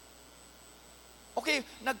Satan. Okay,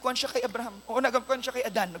 nagkuhan siya kay Abraham. O nagkuhan siya kay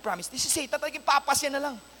Adan. Nag-promise. This is Satan. Naging papas yan na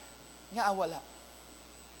lang. Nga wala.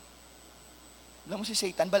 Alam mo si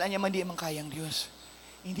Satan, balaan niya man di man kayang Diyos.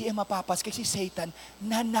 Hindi siya mapapas kasi Satan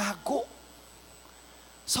nanago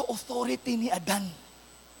sa authority ni Adan.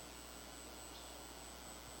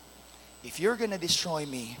 If you're gonna destroy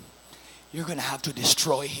me, you're gonna have to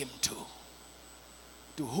destroy him too.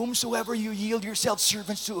 To whomsoever you yield yourselves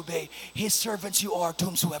servants to obey, his servants you are to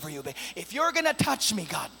whomsoever you obey. If you're gonna touch me,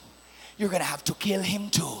 God, you're gonna have to kill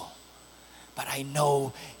him too. But I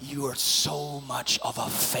know you're so much of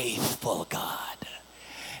a faithful God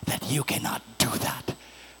that you cannot do that.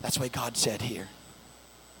 That's why God said here,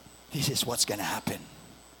 this is what's gonna happen.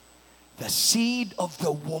 The seed of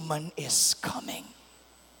the woman is coming.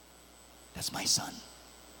 That's my son.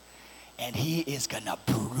 And he is gonna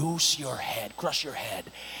bruise your head, crush your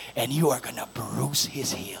head, and you are gonna bruise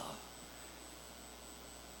his heel.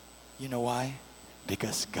 You know why?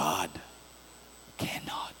 Because God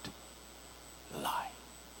cannot lie.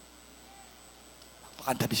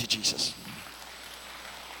 Pakantabi si Jesus.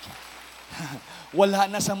 Wala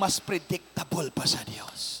na sa mas predictable pa sa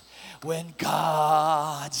Diyos. When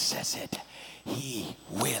God says it, He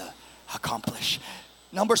will accomplish.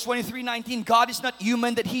 Numbers 23:19, God is not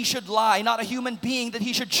human that He should lie, not a human being that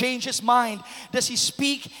He should change His mind. Does He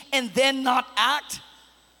speak and then not act?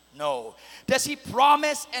 No. Does He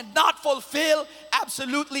promise and not fulfill?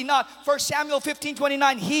 Absolutely not. 1 Samuel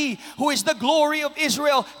 15:29, He who is the glory of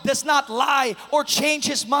Israel does not lie or change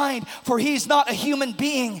His mind, for He is not a human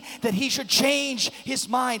being that He should change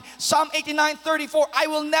His mind. Psalm 89:34,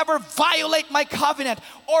 I will never violate my covenant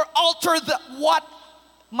or alter what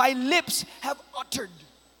my lips have uttered.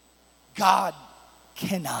 God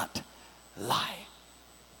cannot lie.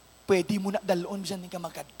 Pwede mo na dalon bisan ka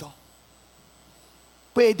magkadto.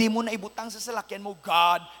 Pwede mo na ibutang sa salakyan mo,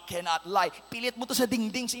 God cannot lie. Pilit mo to sa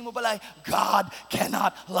dingding sa imo balay, God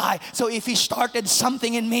cannot lie. So if He started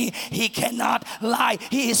something in me, He cannot lie.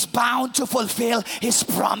 He is bound to fulfill His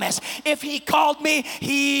promise. If He called me,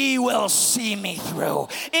 He will see me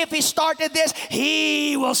through. If He started this,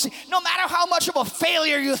 He will see. No matter how much of a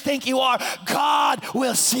failure you think you are, God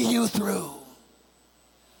will see you through.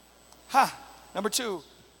 Number 2,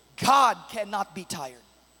 God cannot be tired.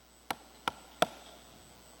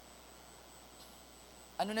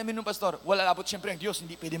 Ano namin nung pastor? Wala abot siyempre ang Diyos,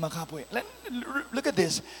 hindi pwede makapoy. Look at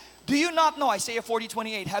this. Do you not know, Isaiah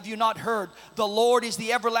 40:28, have you not heard? The Lord is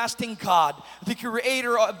the everlasting God, the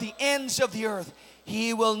creator of the ends of the earth.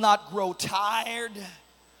 He will not grow tired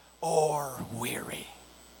or weary.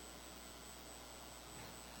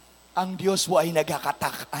 Ang Diyos wa ay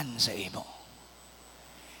nagakatakan sa imo.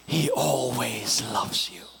 He always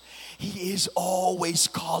loves you. He is always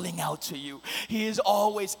calling out to you. He is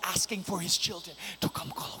always asking for His children to come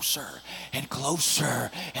closer and closer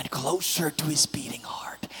and closer to His beating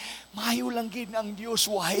heart. Mayo lang gid ang Dios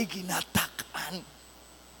wahay ginatakan.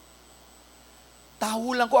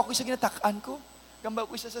 Tawo lang ko ako sa ginatakan ko. Gamba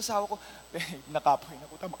ko isa sa asawa ko, nakapoy na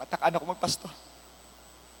ko ta makatakan ako magpastor.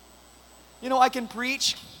 You know, I can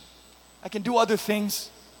preach. I can do other things.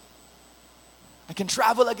 I can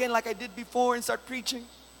travel again like I did before and start preaching.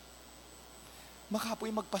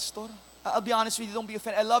 Makapoy magpastor. I'll be honest with you, don't be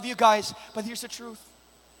offended. I love you guys, but here's the truth.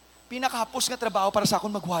 Pinakahapos nga trabaho para sa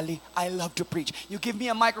akong magwali. I love to preach. You give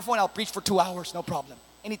me a microphone, I'll preach for 2 hours, no problem.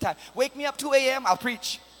 Anytime. Wake me up 2 a.m., I'll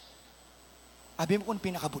preach. Abi mo kung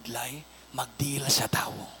pinakabudlay, magdeal sa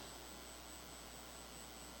tao.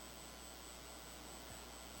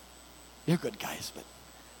 You're good guys, but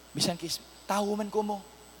bisan kis, tao man ko mo,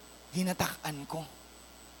 ginatakan ko.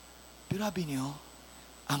 Pero abi niyo,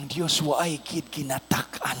 ang Diyos waay gid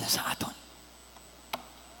ginatakan sa aton.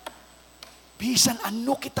 Bisan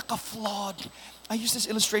ano kita ka-flawed. I use this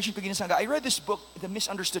illustration pag ginasanga. I read this book, The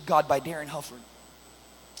Misunderstood God by Darren Hufford.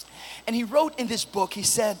 And he wrote in this book, he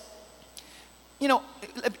said, you know,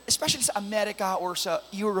 especially sa America or sa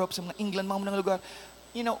Europe, sa mga England, mga lugar,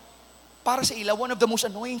 you know, para sa ila, one of the most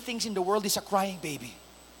annoying things in the world is a crying baby.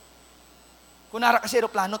 Kung nara kasi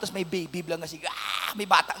aeroplano, tapos may baby blang kasi, may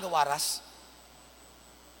bata nga waras.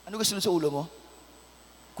 Ano gusto sa ulo mo?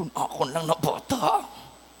 Kung ako lang na bata.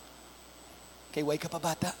 Kay way ka pa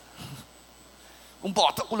bata. Kung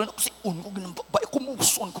bata ko lang kasi ko ginambabay,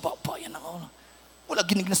 kumuson ko ba yan ang wala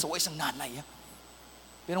ginig na sa way isang nanay.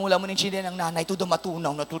 Pero wala mo nang chindihan ng nanay, to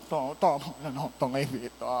matunaw na to, tangay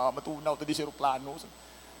bita, matunaw to di sa aeroplano.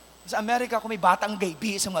 Sa Amerika, kung may batang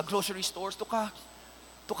baby sa mga grocery stores, to ka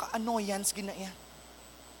annoyance, ginaya.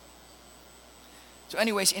 So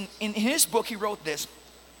anyways, in his book, he wrote this.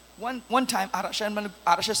 One time, ara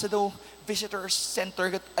siya sa daw visitor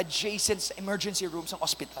center adjacent sa emergency room sa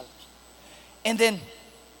hospital. And then,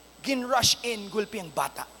 gin-rush in gulpi ang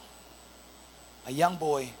bata. A young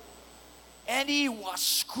boy. And he was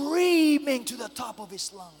screaming to the top of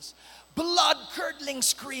his lungs. Blood-curdling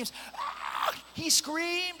screams. He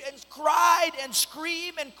screamed and cried and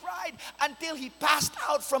screamed and cried until he passed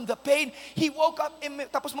out from the pain. He woke up,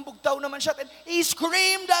 tapos mabugtaw naman siya, and he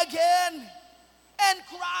screamed again and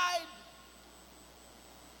cried.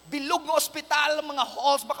 Bilog ng ospital, mga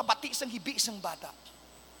halls, baka bati isang hibi isang bata.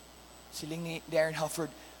 Siling ni Darren Hufford,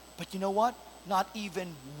 but you know what? Not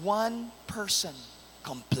even one person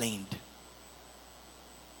complained.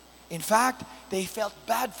 In fact, they felt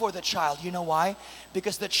bad for the child. You know why?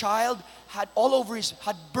 Because the child had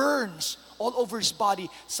burns all over his body,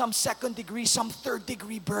 some 2nd degree, some 3rd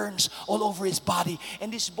degree burns all over his body.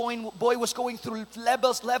 And this boy was going through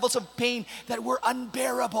levels of pain that were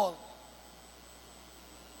unbearable.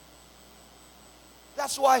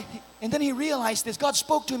 That's why, and then he realized this. God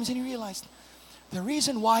spoke to him and he realized, the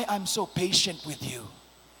reason why I'm so patient with you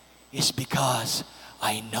is because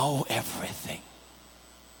I know everything.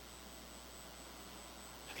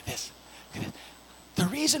 Look at this. The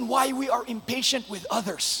reason why we are impatient with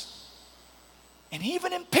others and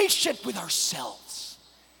even impatient with ourselves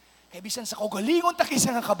Kaya bisan sa kaugalingon takis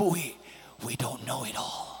nga kabuhi, we don't know it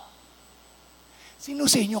all. Sino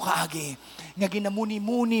sa inyo kaagi nga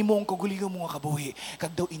ginamuni-muni mo ang kaugalingon mo nga kabuhi,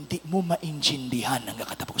 kag daw hindi mo maintindihan ang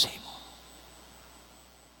kakatapos sa imo?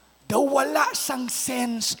 Daw wala sang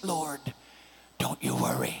sense, Lord. Don't you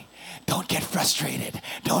worry. Don't get frustrated.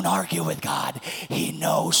 Don't argue with God. He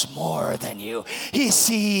knows more than you. He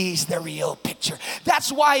sees the real picture. That's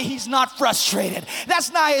why He's not frustrated. That's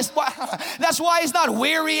why He's not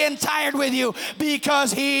weary and tired with you,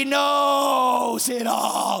 because He knows it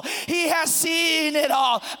all. He has seen it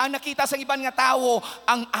all. Ang nakita sa ibang nga tao,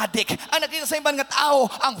 ang addict. Ang nakita sa ibang nga tao,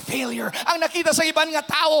 ang failure. Ang nakita sa ibang nga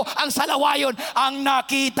tao, ang salawayon. Ang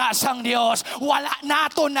nakita sang Dios, wala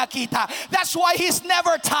nato nakita. That's why He's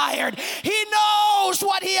never tired. He knows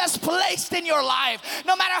what He has placed in your life.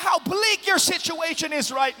 No matter how bleak your situation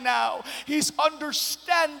is right now, His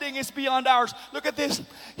understanding is beyond ours. Look at this.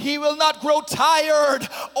 He will not grow tired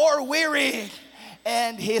or weary.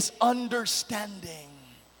 And His understanding,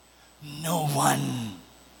 no one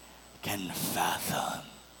can fathom.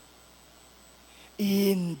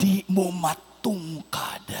 Hindi mo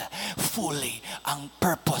matungkad fully ang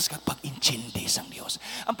purpose kag pag-intindi sang Dios.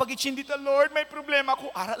 Ang pag-intindi ta, Lord, may problema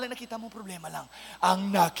ko. Aral lang nakita mo problema lang.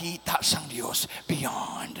 Ang nakita sang Dios,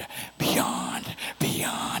 beyond.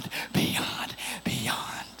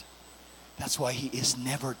 That's why He is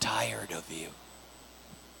never tired of you.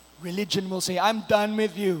 Religion will say, I'm done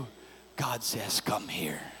with you. God says, come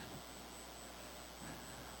here.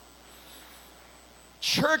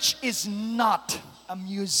 Church is not a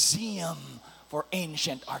museum for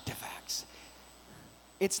ancient artifacts.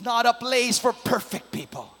 It's not a place for perfect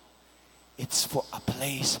people. It's for a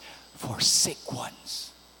place for sick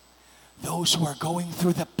ones. Those who are going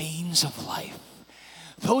through the pains of life.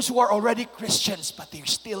 Those who are already Christians, but they're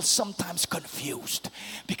still sometimes confused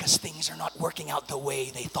because things are not working out the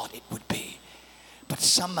way they thought it would be. But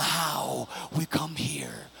somehow we come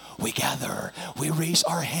here, we gather, we raise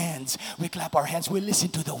our hands, we clap our hands, we listen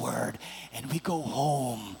to the word, and we go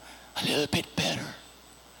home a little bit better.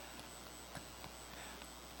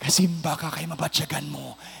 Kasi baka kay mabatsyagan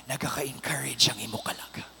mo, nagkaka-encourage ang imo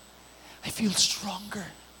kalag. I feel stronger.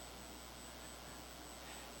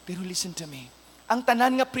 Pero listen to me. Ang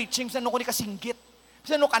tanan nga preaching, saan ko ni kasinggit,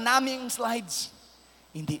 saan ka naming slides,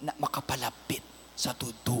 hindi na makapalapit sa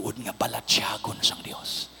tutuod nga balatsyagon sang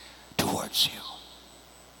Dios towards you.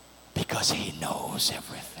 Because He knows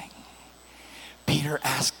everything.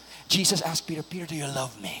 Jesus asked Peter, Peter, do you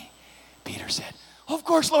love me? Peter said, of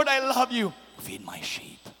course, Lord, I love you. Feed my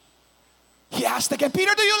sheep. He asked again,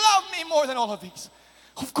 Peter, do you love me more than all of these?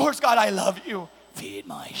 Of course, God, I love you. Feed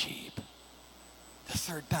my sheep. The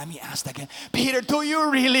third time he asked again, Peter, do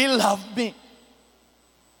you really love me?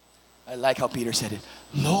 I like how Peter said it.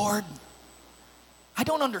 Lord, I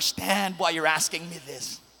don't understand why you're asking me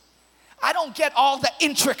this. I don't get all the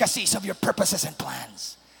intricacies of your purposes and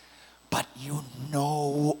plans. But you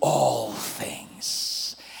know all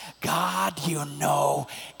things. God, you know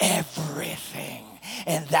everything.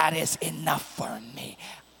 And that is enough for me.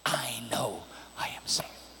 I know I am saved.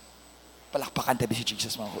 Palakpakan tabi si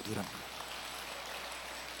Jesus, mga kauturan.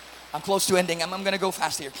 I'm close to ending. I'm going to go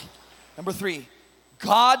fast here. Number 3,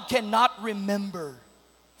 God cannot remember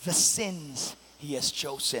the sins He has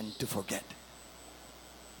chosen to forget.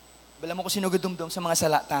 Bala mo ko sinugudumdum sa mga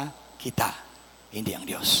salata, kita, hindi ang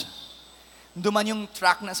Diyos. Duman yung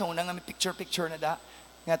track na sa unang nga may picture na da,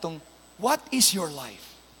 nga tong, what is your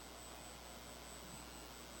life?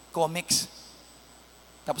 Comics.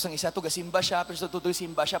 Tapos ang isa to, gasimba siya, pero sa tutoy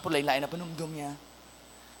simba siya, pero lain-lain na panumdum niya.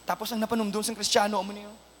 Tapos ang napanumdum sa Kristiyano, mo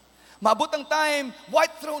niyo. Maabot ang time,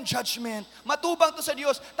 white throne judgment, matubang to sa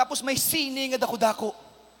Diyos, tapos may sini nga dako-dako.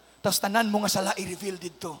 Tapos tanan mo nga sala i-reveal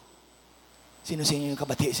dito. Sino sa inyo yung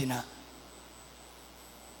kabati sina?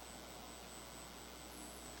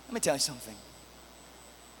 Let me tell you something.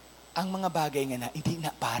 Ang mga bagay nga na, hindi na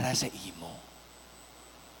para sa imo.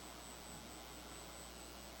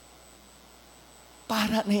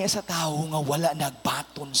 Para na sa tao nga wala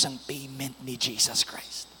nagbaton sang payment ni Jesus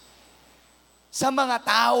Christ. Sa mga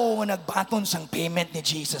tao nga nagbaton sang payment ni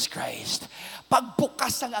Jesus Christ,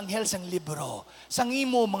 pagbukas sang anghel sang libro, sang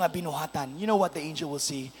imo mga binuhatan, you know what the angel will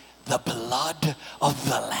see? The blood of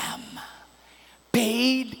the Lamb.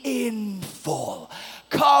 Paid in full.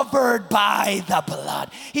 covered by the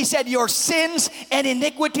blood. He said, your sins and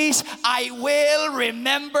iniquities I will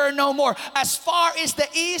remember no more. As far as the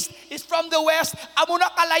east is from the west, amo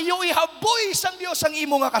na kalayo ihaboy sang Dios ang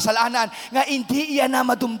imo nga kasalanan, nga hindi iya na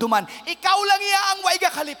madumduman. Ikaw lang iya ang way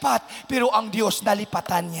ga kalipat, pero ang Dios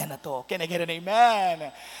nalipatan niya na to. Can I get an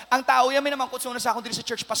amen? Ang tao yamin naman kutsuna sa akong dito sa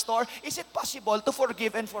church, pastor, is it possible to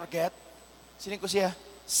forgive and forget? Sining ko siya,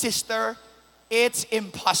 sister, it's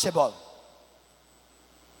impossible.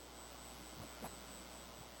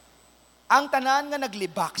 Ang tanan nga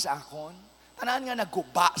naglibak sa akon, tanan nga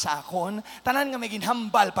nagguba sa akon, tanan nga may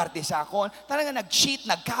ginhambal parte sa akon, tanan nga nag-cheat,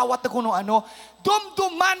 nagkawat na kuno ano,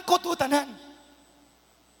 dumduman ko to tanan.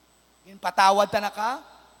 Patawad ta na ka,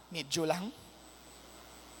 medyo lang.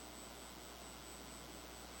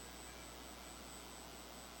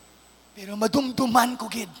 Pero madumduman ko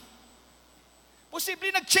gid.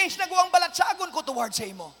 Posible nag-change na guwang balatsagon ko towards sa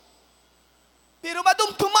imo. Pero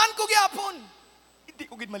madumduman ko gyapon. Hindi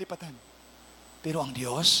ko gid malipatan. Pero ang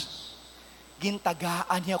Diyos,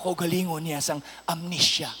 gintagaan niya ko, galingon niya sang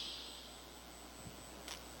amnesia.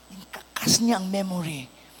 Inkakas niya ang memory,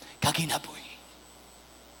 kaginaboy.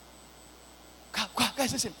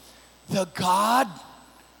 Guys, listen. The God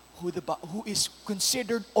who is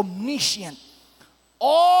considered omniscient,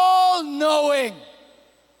 all-knowing,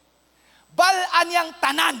 balaan niyang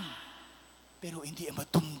tanan, pero hindi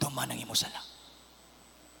matumduman ang imo sala.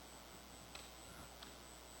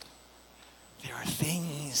 There are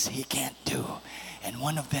things He can't do, and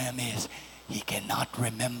one of them is He cannot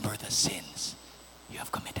remember the sins you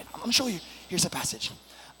have committed. I'm going to show you. Here's a passage.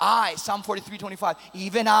 Psalm 43:25,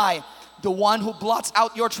 even I, the one who blots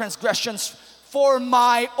out your transgressions for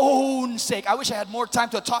my own sake. I wish I had more time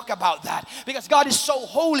to talk about that, because God is so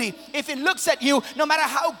holy. If He looks at you, no matter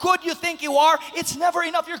how good you think you are, it's never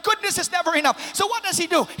enough. Your goodness is never enough. So what does He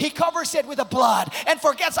do? He covers it with the blood and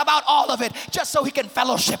forgets about all of it, just so He can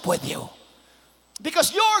fellowship with you.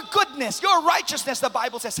 Because your goodness, your righteousness, the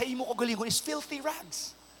Bible says, sa imo ko galingon is filthy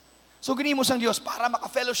rags. So ginimo sang Dios para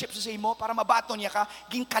maka-fellowship sa imo, para mabaton niya ka,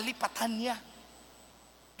 ginkalipatan niya.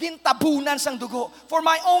 Gintabunan sang dugo for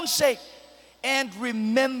my own sake. And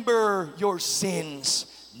remember your sins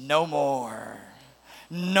no more.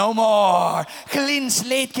 No more. Clean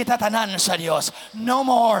slate kita tanan sa Dios. No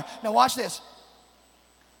more. Now watch this.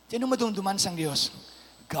 Sino madumduman sang Dios?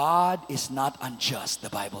 God is not unjust,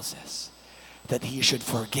 the Bible says, that He should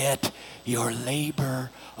forget your labor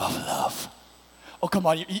of love. Oh, come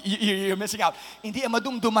on, you're missing out. Hindi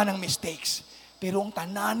madumduman ng mistakes. Pero ang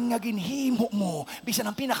tanan nga ginhimo mo, bisan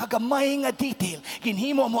ang pinakagamay nga detail,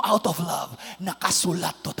 ginhimo mo out of love,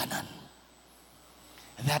 nakasulat to tanan.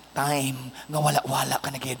 That time, nga wala-wala ka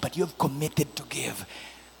na gid, but you've committed to give.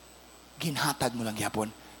 Ginhatag mo lang yapon,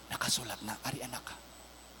 nakasulat na, ari anak ka.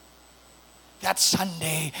 That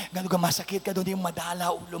Sunday, gano'n ka masakit ka doon, di mo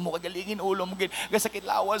madala, ulo mo, kagalingin ulo mo, gasakit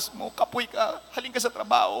lawas mo, kapoy ka, haling ka sa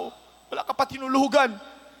trabaho, wala ka pa tinulugan.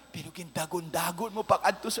 Pero gindagon-dagon mo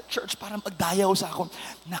pag-adto sa church para magdayaw sa akon,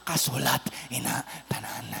 nakasulat ina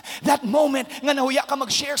tanan. That moment nga nahuya ka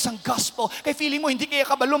mag-share sang gospel, kay feeling mo hindi kaya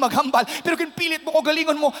kabalo maghambal, pero kinpilit mo ko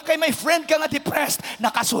galingon mo, kay my friend ka nga depressed,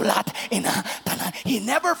 nakasulat ina tanan. He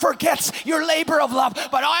never forgets your labor of love,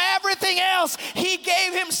 but everything else, He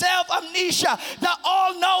gave Himself amnesia. The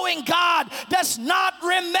all-knowing God does not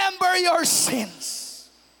remember your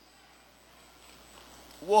sins.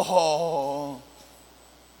 Whoa.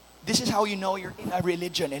 This is how you know you're in a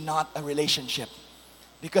religion and not a relationship.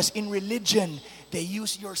 Because in religion, they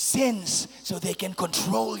use your sins so they can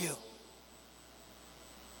control you.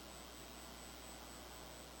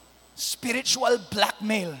 Spiritual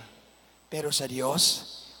blackmail. Pero sa Diyos,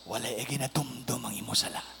 wala ginatumdum ang imo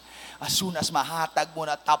sala. As soon as mahatag mo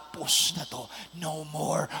na, tapos na to. No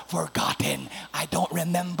more forgotten. I don't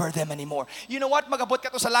remember them anymore. You know what? Magabot ka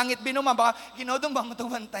to sa langit, binuman. Baka ginodong ba mo to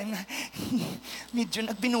one time na medyo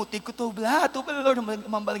nagbinutig ko to. Bla, to pala Lord,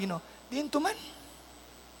 mambal gino. Diyan to man.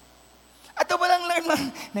 Ato ba lang Lord,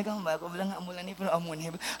 nagamba ko, bilang amulan ni, pero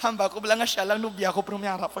amunin. Hamba ko, bilang nga siya lang, nubya ko, pero may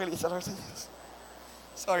harap pag isa.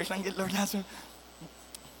 Sorry lang, Lord.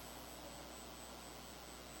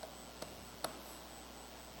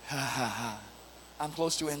 I'm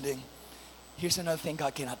close to ending. Here's another thing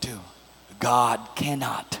God cannot do. God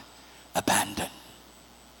cannot abandon.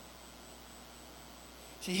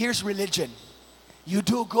 See, here's religion. You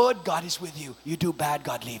do good, God is with you. You do bad,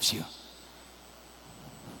 God leaves you.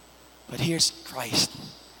 But here's Christ.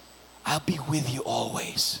 I'll be with you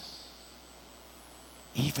always,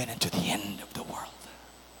 even unto the end of the world.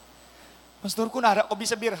 Pastor, kunara ko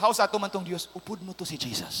bisa beer house ato man tong Dios, upod mo to si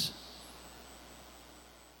Jesus.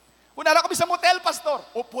 Kunara kami sa motel, pastor,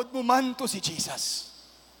 upod mo man to si Jesus.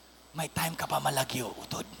 may time ka pa malagyo,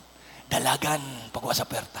 utod. Dalagan, pagwa sa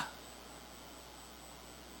perta.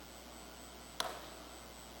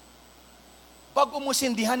 Pag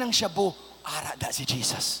umusindihan ng shabu, arada si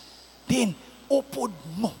Jesus. Din, upod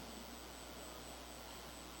mo.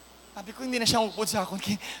 Sabi ko, hindi na siya upod sa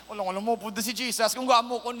akin. Walang mo, upod na si Jesus. Kung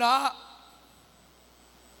gamo ko na.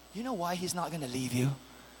 You know why He's not gonna leave you?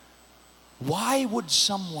 Why would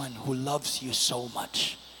someone who loves you so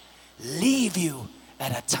much leave you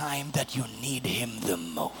at a time that you need Him the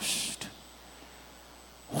most?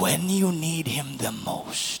 When you need Him the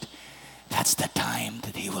most, that's the time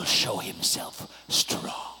that He will show Himself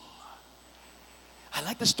strong. I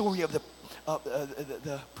like the story of the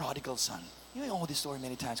prodigal son. You know this story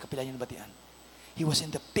many times. Kapila niyo nabatian. He was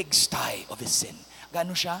in the pigsty of his sin.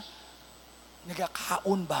 Gaano siya?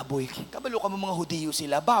 Nagkakaon baboy. Kabalo ka mo mga Hudiyo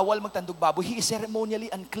sila. Bawal magtandog baboy. He is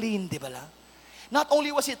ceremonially unclean, di ba la? Not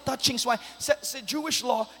only was he touching swine, sa Jewish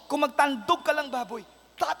law, kung magtandog ka lang baboy,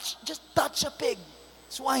 just touch a pig,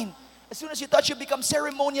 swine. As soon as you touch, you become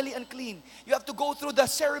ceremonially unclean. You have to go through the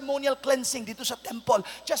ceremonial cleansing dito sa temple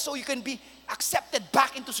just so you can be accepted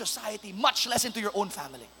back into society, much less into your own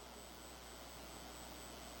family.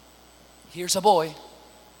 Here's a boy.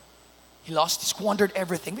 He squandered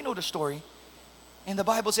everything. We know the story. And the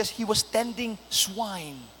Bible says he was tending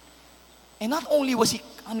swine. And not only was he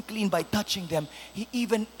unclean by touching them, he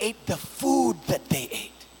even ate the food that they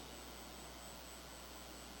ate.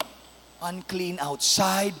 Unclean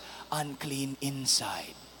outside, unclean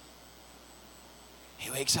inside. He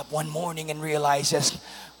wakes up one morning and realizes,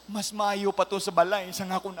 mas mayo pa to sa balay sa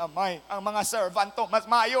akon amay. Ang mga servant to, mas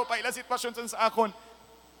mayo pa ila sitwasyon sa akon.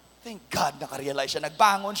 Thank God nakarealize siya.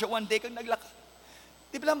 Nagbangon siya one day kang naglakad.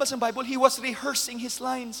 Di ba lang ba sa Bible? He was rehearsing his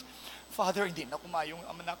lines. Father, hindi na kumayong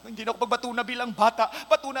anak, hindi na ako pagbatuna bilang bata.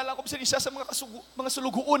 Batuna lang ako sa mga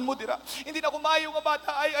suluguon mo, dira. Hindi na kumayong nga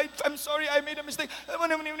bata. I'm sorry, I made a mistake.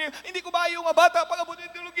 Hindi kumayong nga bata.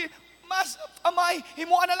 Pag-abutin ideology. Mas, amay,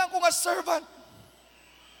 himuan na lang ko nga servant.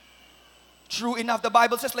 True enough, the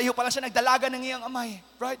Bible says, layo pa lang siya nagdalaga ng iyang amay.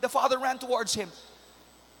 Right? The father ran towards him.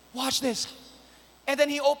 Watch this. And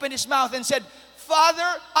then he opened his mouth and said,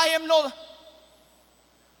 Father, I am no...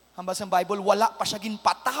 Hamba sa Bible, wala pa siya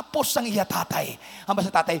ginpatapos ang iya tatay. Hamba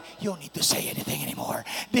sa tatay, you don't need to say anything anymore.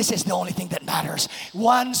 This is the only thing that matters.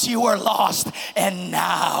 Once you were lost, and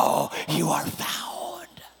now you are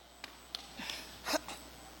found.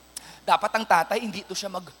 Dapat ang tatay, hindi to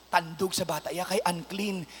siya magtandog sa bata iya, kay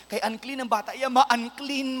unclean. Kay unclean ang bata iya,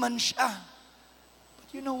 ma-unclean man siya.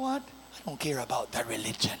 But you know what? I don't care about the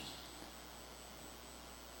religion.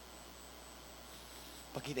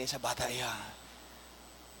 Pagkita sa bata iya,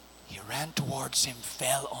 he ran towards him,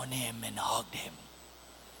 fell on him, and hugged him.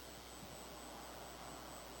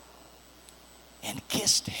 And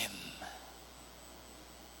kissed him.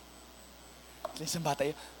 Listen, bata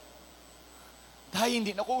iya, dahil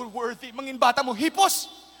hindi na ako worthy, mangin bata mo, hipos!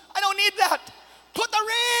 I don't need that! Put a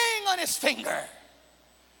ring on his finger.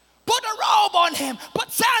 Put a robe on him.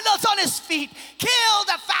 Put sandals on his feet. Kill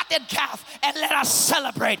the fatted calf and let us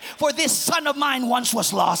celebrate. For this son of mine once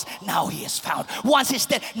was lost, now he is found. Once he's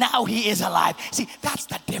dead, now he is alive. See, that's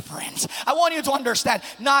the difference. I want you to understand,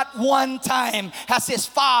 not one time has his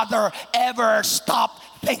father ever stopped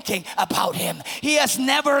thinking about him. He has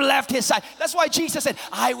never left his side. That's why Jesus said,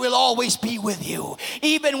 I will always be with you.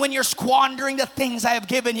 Even when you're squandering the things I have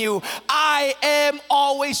given you, I am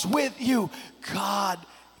always with you. God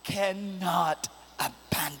cannot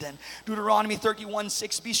abandon. Deuteronomy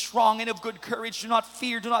 31:6, be strong and of good courage. Do not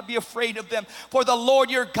fear, do not be afraid of them. For the Lord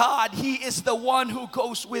your God, He is the one who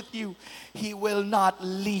goes with you. He will not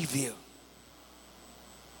leave you.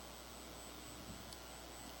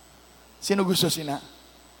 Sino gusto sina?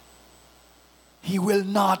 He will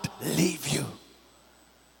not leave you,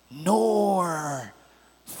 nor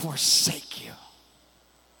forsake you.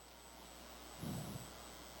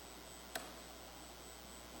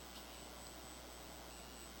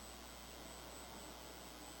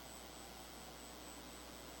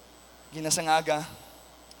 Ginasangaga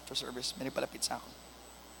for service, may palapit sa ako.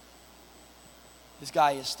 This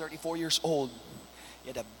guy is 34 years old.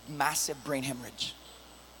 He had a massive brain hemorrhage.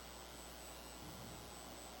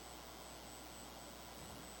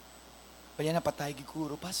 Paya napatay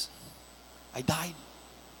giguro pas. I died.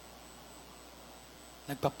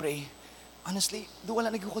 Nagpa-pray. Honestly, do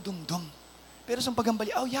wala nagkukadumdum. Pero sa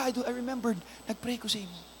pagambali, oh yeah, I remembered. Nagpray ko sa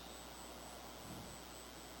imo.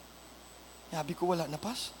 Sabi ko, wala na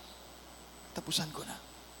pas. Tapusan ko na.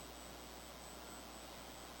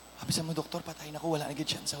 Sabi sa mga doktor, patay na ko, wala na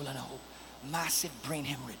chance, wala na ako. Massive brain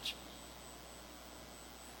hemorrhage.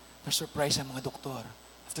 Na-surprise ang mga doktor.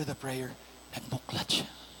 After the prayer, nagmuklat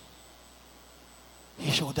siya.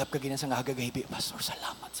 He showed up kagina sa nga hagagahibi, Pastor,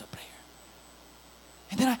 salamat sa prayer.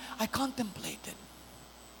 And then I contemplated.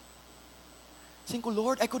 Saying ko,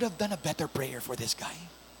 Lord, I could have done a better prayer for this guy.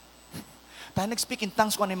 Tayo nag-speak in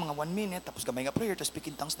tongues ko na yung mga 1 minute, tapos gamay nga prayer, tapos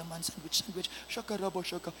speak in tongues naman, sandwich, shaka rabo,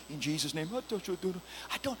 shaka, in Jesus' name, I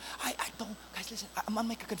don't, guys, listen, I'm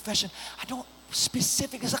on my confession, I don't,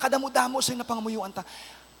 specific, sa kadamo-damo sa yung napangamuyuan ta,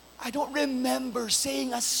 I don't remember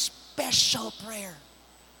saying a special prayer.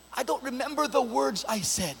 I don't remember the words I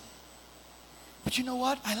said. But you know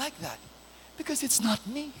what? I like that. Because it's not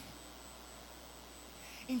me.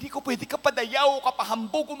 Hindi ko pwede kapadayaw,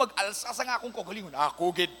 kapahambog ko mag-alsa sa nga akong kagalingon.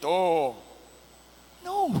 Ako gito.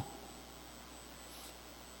 No.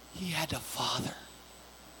 He had a father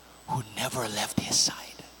who never left his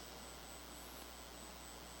side.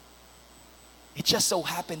 It just so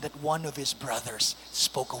happened that one of his brothers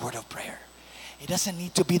spoke a word of prayer. It doesn't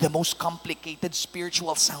need to be the most complicated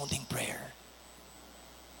spiritual sounding prayer.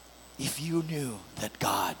 If you knew that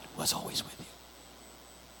God was always with you.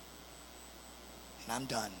 And I'm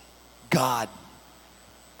done. God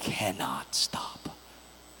cannot stop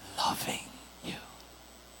loving you.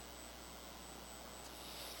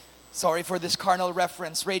 Sorry for this carnal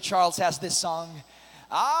reference. Ray Charles has this song,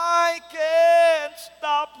 I can't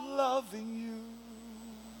stop loving you.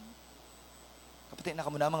 Kapatid na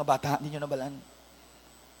kamuna mga bata, hindi nyo nabalan.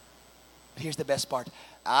 But here's the best part.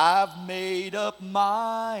 I've made up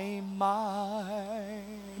my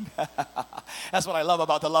mind. That's what I love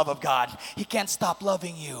about the love of God. He can't stop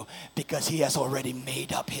loving you because He has already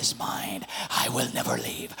made up His mind. I will never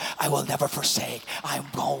leave. I will never forsake. I'm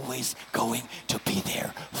always going to be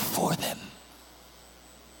there for them.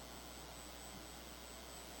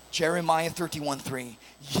 Jeremiah 31:3.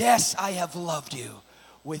 Yes, I have loved you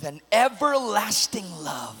with an everlasting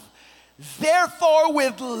love. Therefore,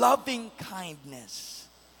 with loving kindness,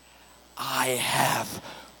 I have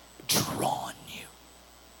drawn you.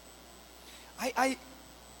 I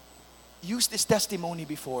used this testimony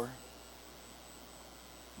before.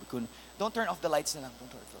 Don't turn off the lights na lang.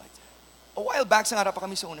 Don't turn off the lights. A while back, sa harap pa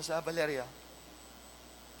kami sa una sa Valeria.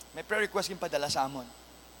 May prayer request yung padala sa amon.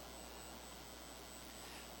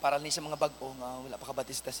 Para ni sa mga bag-o nga, wala pa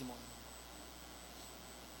kabatis testimony.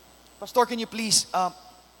 Pastor, can you please,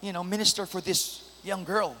 minister for this young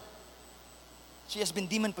girl? She has been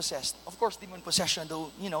demon-possessed. Of course, demon possession, though,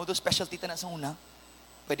 those specialty ta na sa una.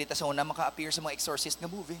 Pwede ta sa una maka-appear sa mga exorcist na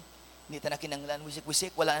movie. Hindi ta na kinanglan,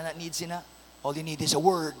 wisik-wisik, wala na need sina. All you need is a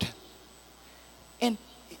word. And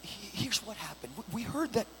here's what happened. We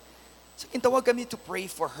heard that, sa kintawag kami to pray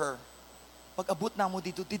for her. Pag abot na mo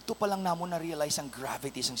dito pa lang na mo na-realize ang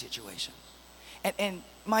gravity ng situation. And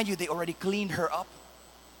mind you, they already cleaned her up.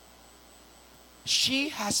 She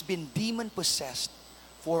has been demon-possessed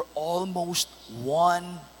for almost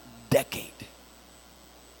 1 decade.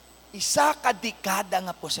 Isa ka dekada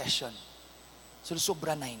nga possession. So,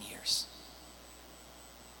 sobra 9 years.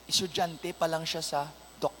 Estudyante pa lang siya sa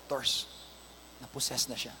doctors. Na-possess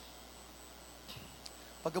na siya.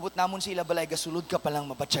 Pag-abot namon sila balay, gasulod ka pa lang,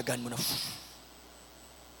 mabatyagan mo na.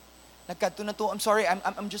 Nagkadto na to, I'm sorry,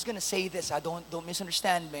 I'm just gonna say this, don't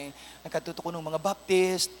misunderstand me. Nagkadto ko ng mga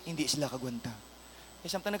Baptist, hindi sila kagwanta.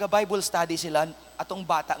 Kasi samtang nag-Bible study sila, atong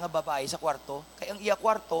bata nga babae sa kwarto, kaya ang iya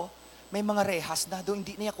kwarto, may mga rehas na, doon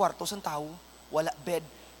hindi niya kwarto sa tao, wala bed,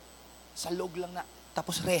 sa log lang na,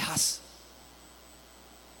 tapos rehas.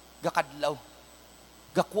 Gakadlaw.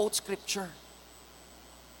 Ga-quote scripture.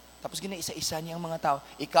 Tapos ginaisa-isa niya ang mga tao,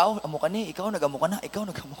 ikaw, amo ka ni, ikaw, nag-amo ka na, ikaw,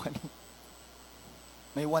 nag-amo ka ni.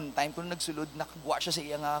 May one time, kung nagsulod, nakagwa siya sa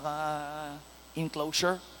iya nga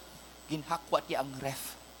enclosure, ginhakwat niya ang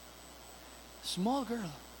ref. Small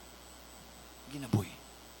girl. Ginaboy.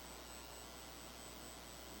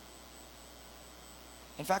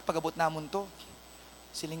 In fact, pag-abot namon to,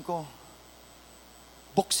 siling ko,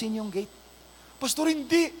 buksin yung gate. Pastor,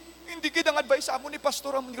 hindi. Hindi kitang advice sa amon ni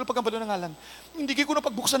Pastor, amon hindi ko pagkabalo ng ngalan. Hindi ko na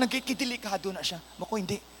pagbuksan ng gate, kidelikado na siya. Mako,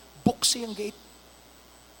 hindi. Buksi yung gate.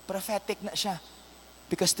 Prophetic na siya.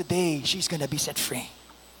 Because today, she's gonna be set free.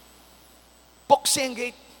 Buksi yung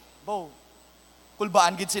gate. Bo,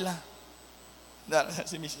 kulbaan gid sila.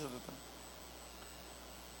 Si Mrs. Soto.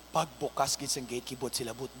 Pagbukas gid sang gate, kibot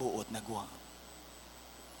sila buot nagwa.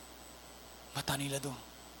 Mata nila do.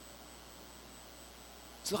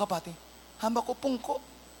 Sila kapati, hamba ko pungko.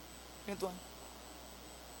 Ganito.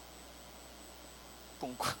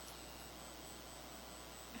 Pungko.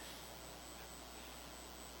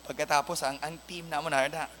 Pagkatapos, ang team naman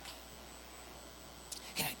na,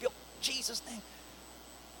 kinalipyo, Jesus name.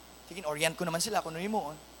 Tigin, orient ko naman sila, kung ano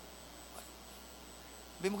mo.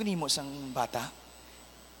 Sabi mo ganimo sang bata,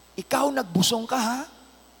 ikaw nagbusong ka ha?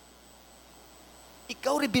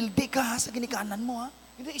 Ikaw, rebelde ka ha, sa ginikanan mo ha.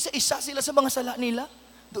 Hindi, isa-isa sila sa mga sala nila.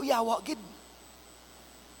 Do yawa, gid.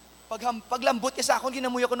 Paglambot ka sa akon,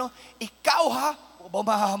 ginamuya ko no, ikaw ha, o ba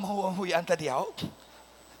mahamuyan ta diyaw?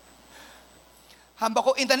 Hamba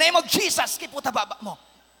ko, in the name of Jesus, kiputa baba mo.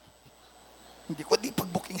 Hindi ko di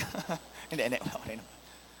pag-booking. Hindi.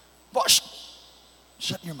 Bosh!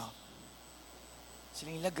 Shut your mouth.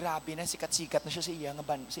 Sila nila, grabe na, sikat-sikat na siya sa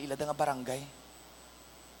ila nga barangay.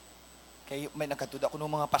 Kaya may nagkatuda ko ng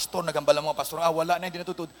mga pastor, nagambala mga pastor, wala na, hindi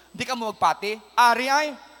natutod. Hindi ka mo magpati, ari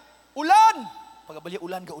ay, ulan! Pagabali,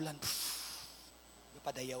 ulan ka, ulan.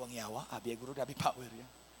 Padayaw ang yawa, abi guru, dabi power yan.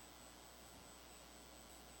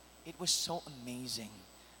 It was so amazing.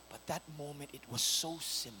 But that moment, it was so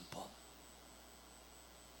simple.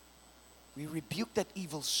 We rebuked that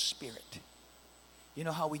evil spirit. You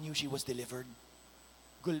know how we knew she was delivered?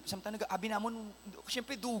 Samtang abi namon,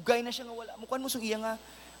 siyempre dugay na siya nga wala. Mukuan mo sung iya nga,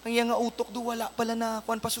 ang iya nga utok do wala pala na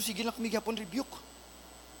kuan pasusige lang kami gyapon rebuke.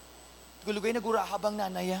 Gulugay na gura habang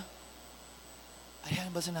nanaya.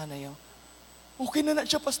 Ayan ba sa nanay? Okay na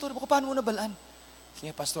siya, pastor. Baka paano mo nabalaan?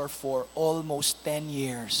 Sige, pastor, for almost 10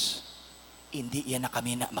 years, hindi yan na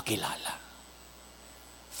kami na makilala.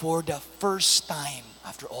 For the first time,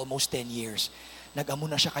 after almost 10 years, nag-amo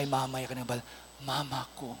na siya kay mama, yung kanabal, mama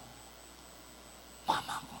ko.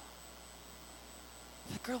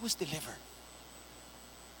 The girl was delivered.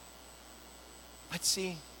 But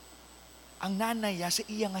see, ang nanay sa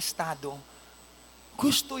iyang estado,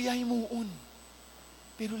 gusto niya himuon.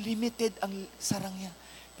 Pero limited ang sarang niya.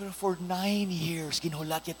 Pero for 9 years,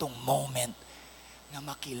 ginulat niya itong moment na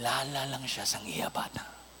makilala lang siya sa iya bata.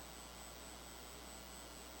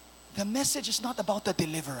 The message is not about the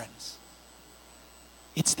deliverance.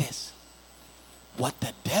 It's this. What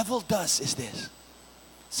the devil does is this.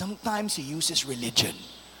 Sometimes he uses religion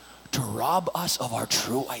to rob us of our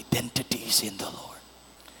true identities in the Lord.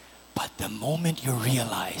 But the moment you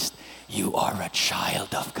realize you are a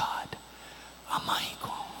child of God, amay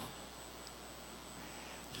ko.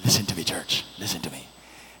 Listen to me, church. Listen to me.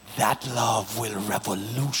 That love will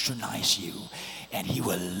revolutionize you, and He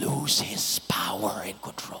will lose His power and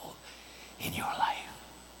control in your life.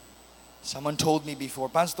 Someone told me before,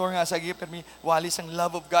 Pastor nga, sige, pero walis ang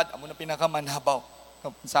love of God, amo na pinakamanhabaw.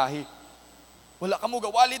 Sahi. Wala ka mo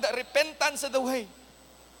gawali the repentance of the way.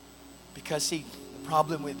 Because see, the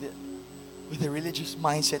problem with the religious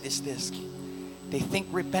mindset is this. They think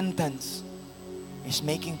repentance is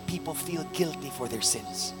making people feel guilty for their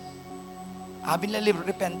sins. Abin na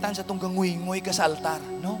repentance atong ganguy-ngoy ka sa altar.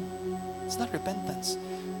 No, it's not repentance.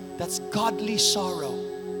 That's godly sorrow.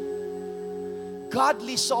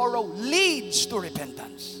 Godly sorrow leads to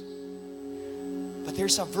repentance. But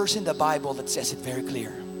there's a verse in the Bible that says it very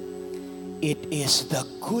clear. It is the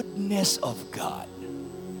goodness of God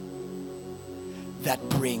that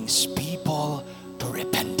brings people to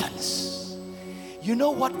repentance. You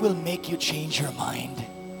know what will make you change your mind?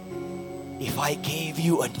 If I gave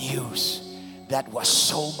you a news that was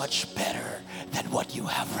so much better than what you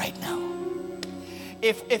have right now.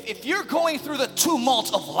 If you're going through the tumult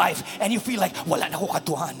of life and you feel like, wala na ko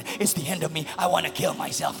katuhan, it's the end of me, I want to kill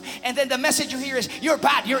myself. And then the message you hear is, you're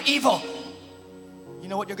bad, you're evil. You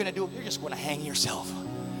know what you're going to do? You're just going to hang yourself.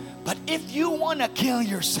 But if you want to kill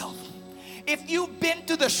yourself, if you've been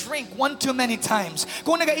to the shrink one too many times,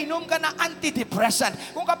 kung nagainom ka na antidepressant,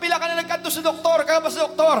 kung kapila ka na nagkanto sa doktor, kaya sa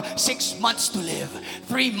doktor, 6 months to live,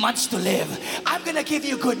 3 months to live, I'm gonna give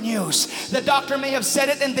you good news. The doctor may have said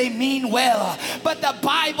it and they mean well, but the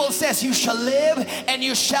Bible says you shall live and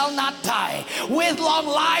you shall not die. With long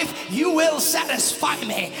life, you will satisfy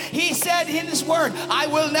me. He said in His word, I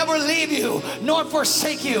will never leave you nor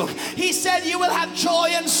forsake you. He said you will have joy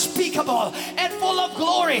unspeakable and full of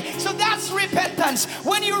glory. So that's repentance.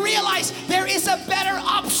 When you realize there is a better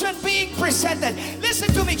option being presented. Listen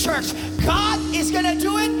to me, church. God is gonna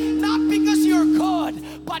do it not because you're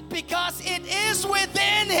good, but because it is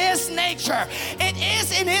within His nature. It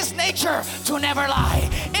is in His nature to never lie.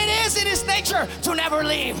 It is in His nature to never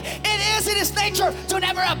leave. It is in His nature to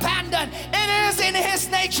never abandon. It is in His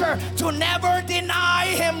nature to never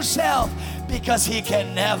deny Himself. Because He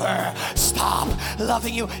can never stop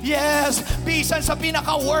loving you. Yes, bisan sa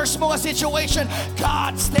pinaka-worst mo nga situation,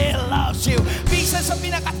 God still loves you. Bisan sa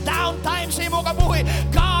pinaka-down time sa imo kabuhi,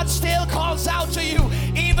 God still calls out to you.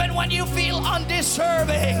 Even when you feel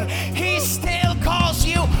undeserving, He still calls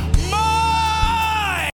you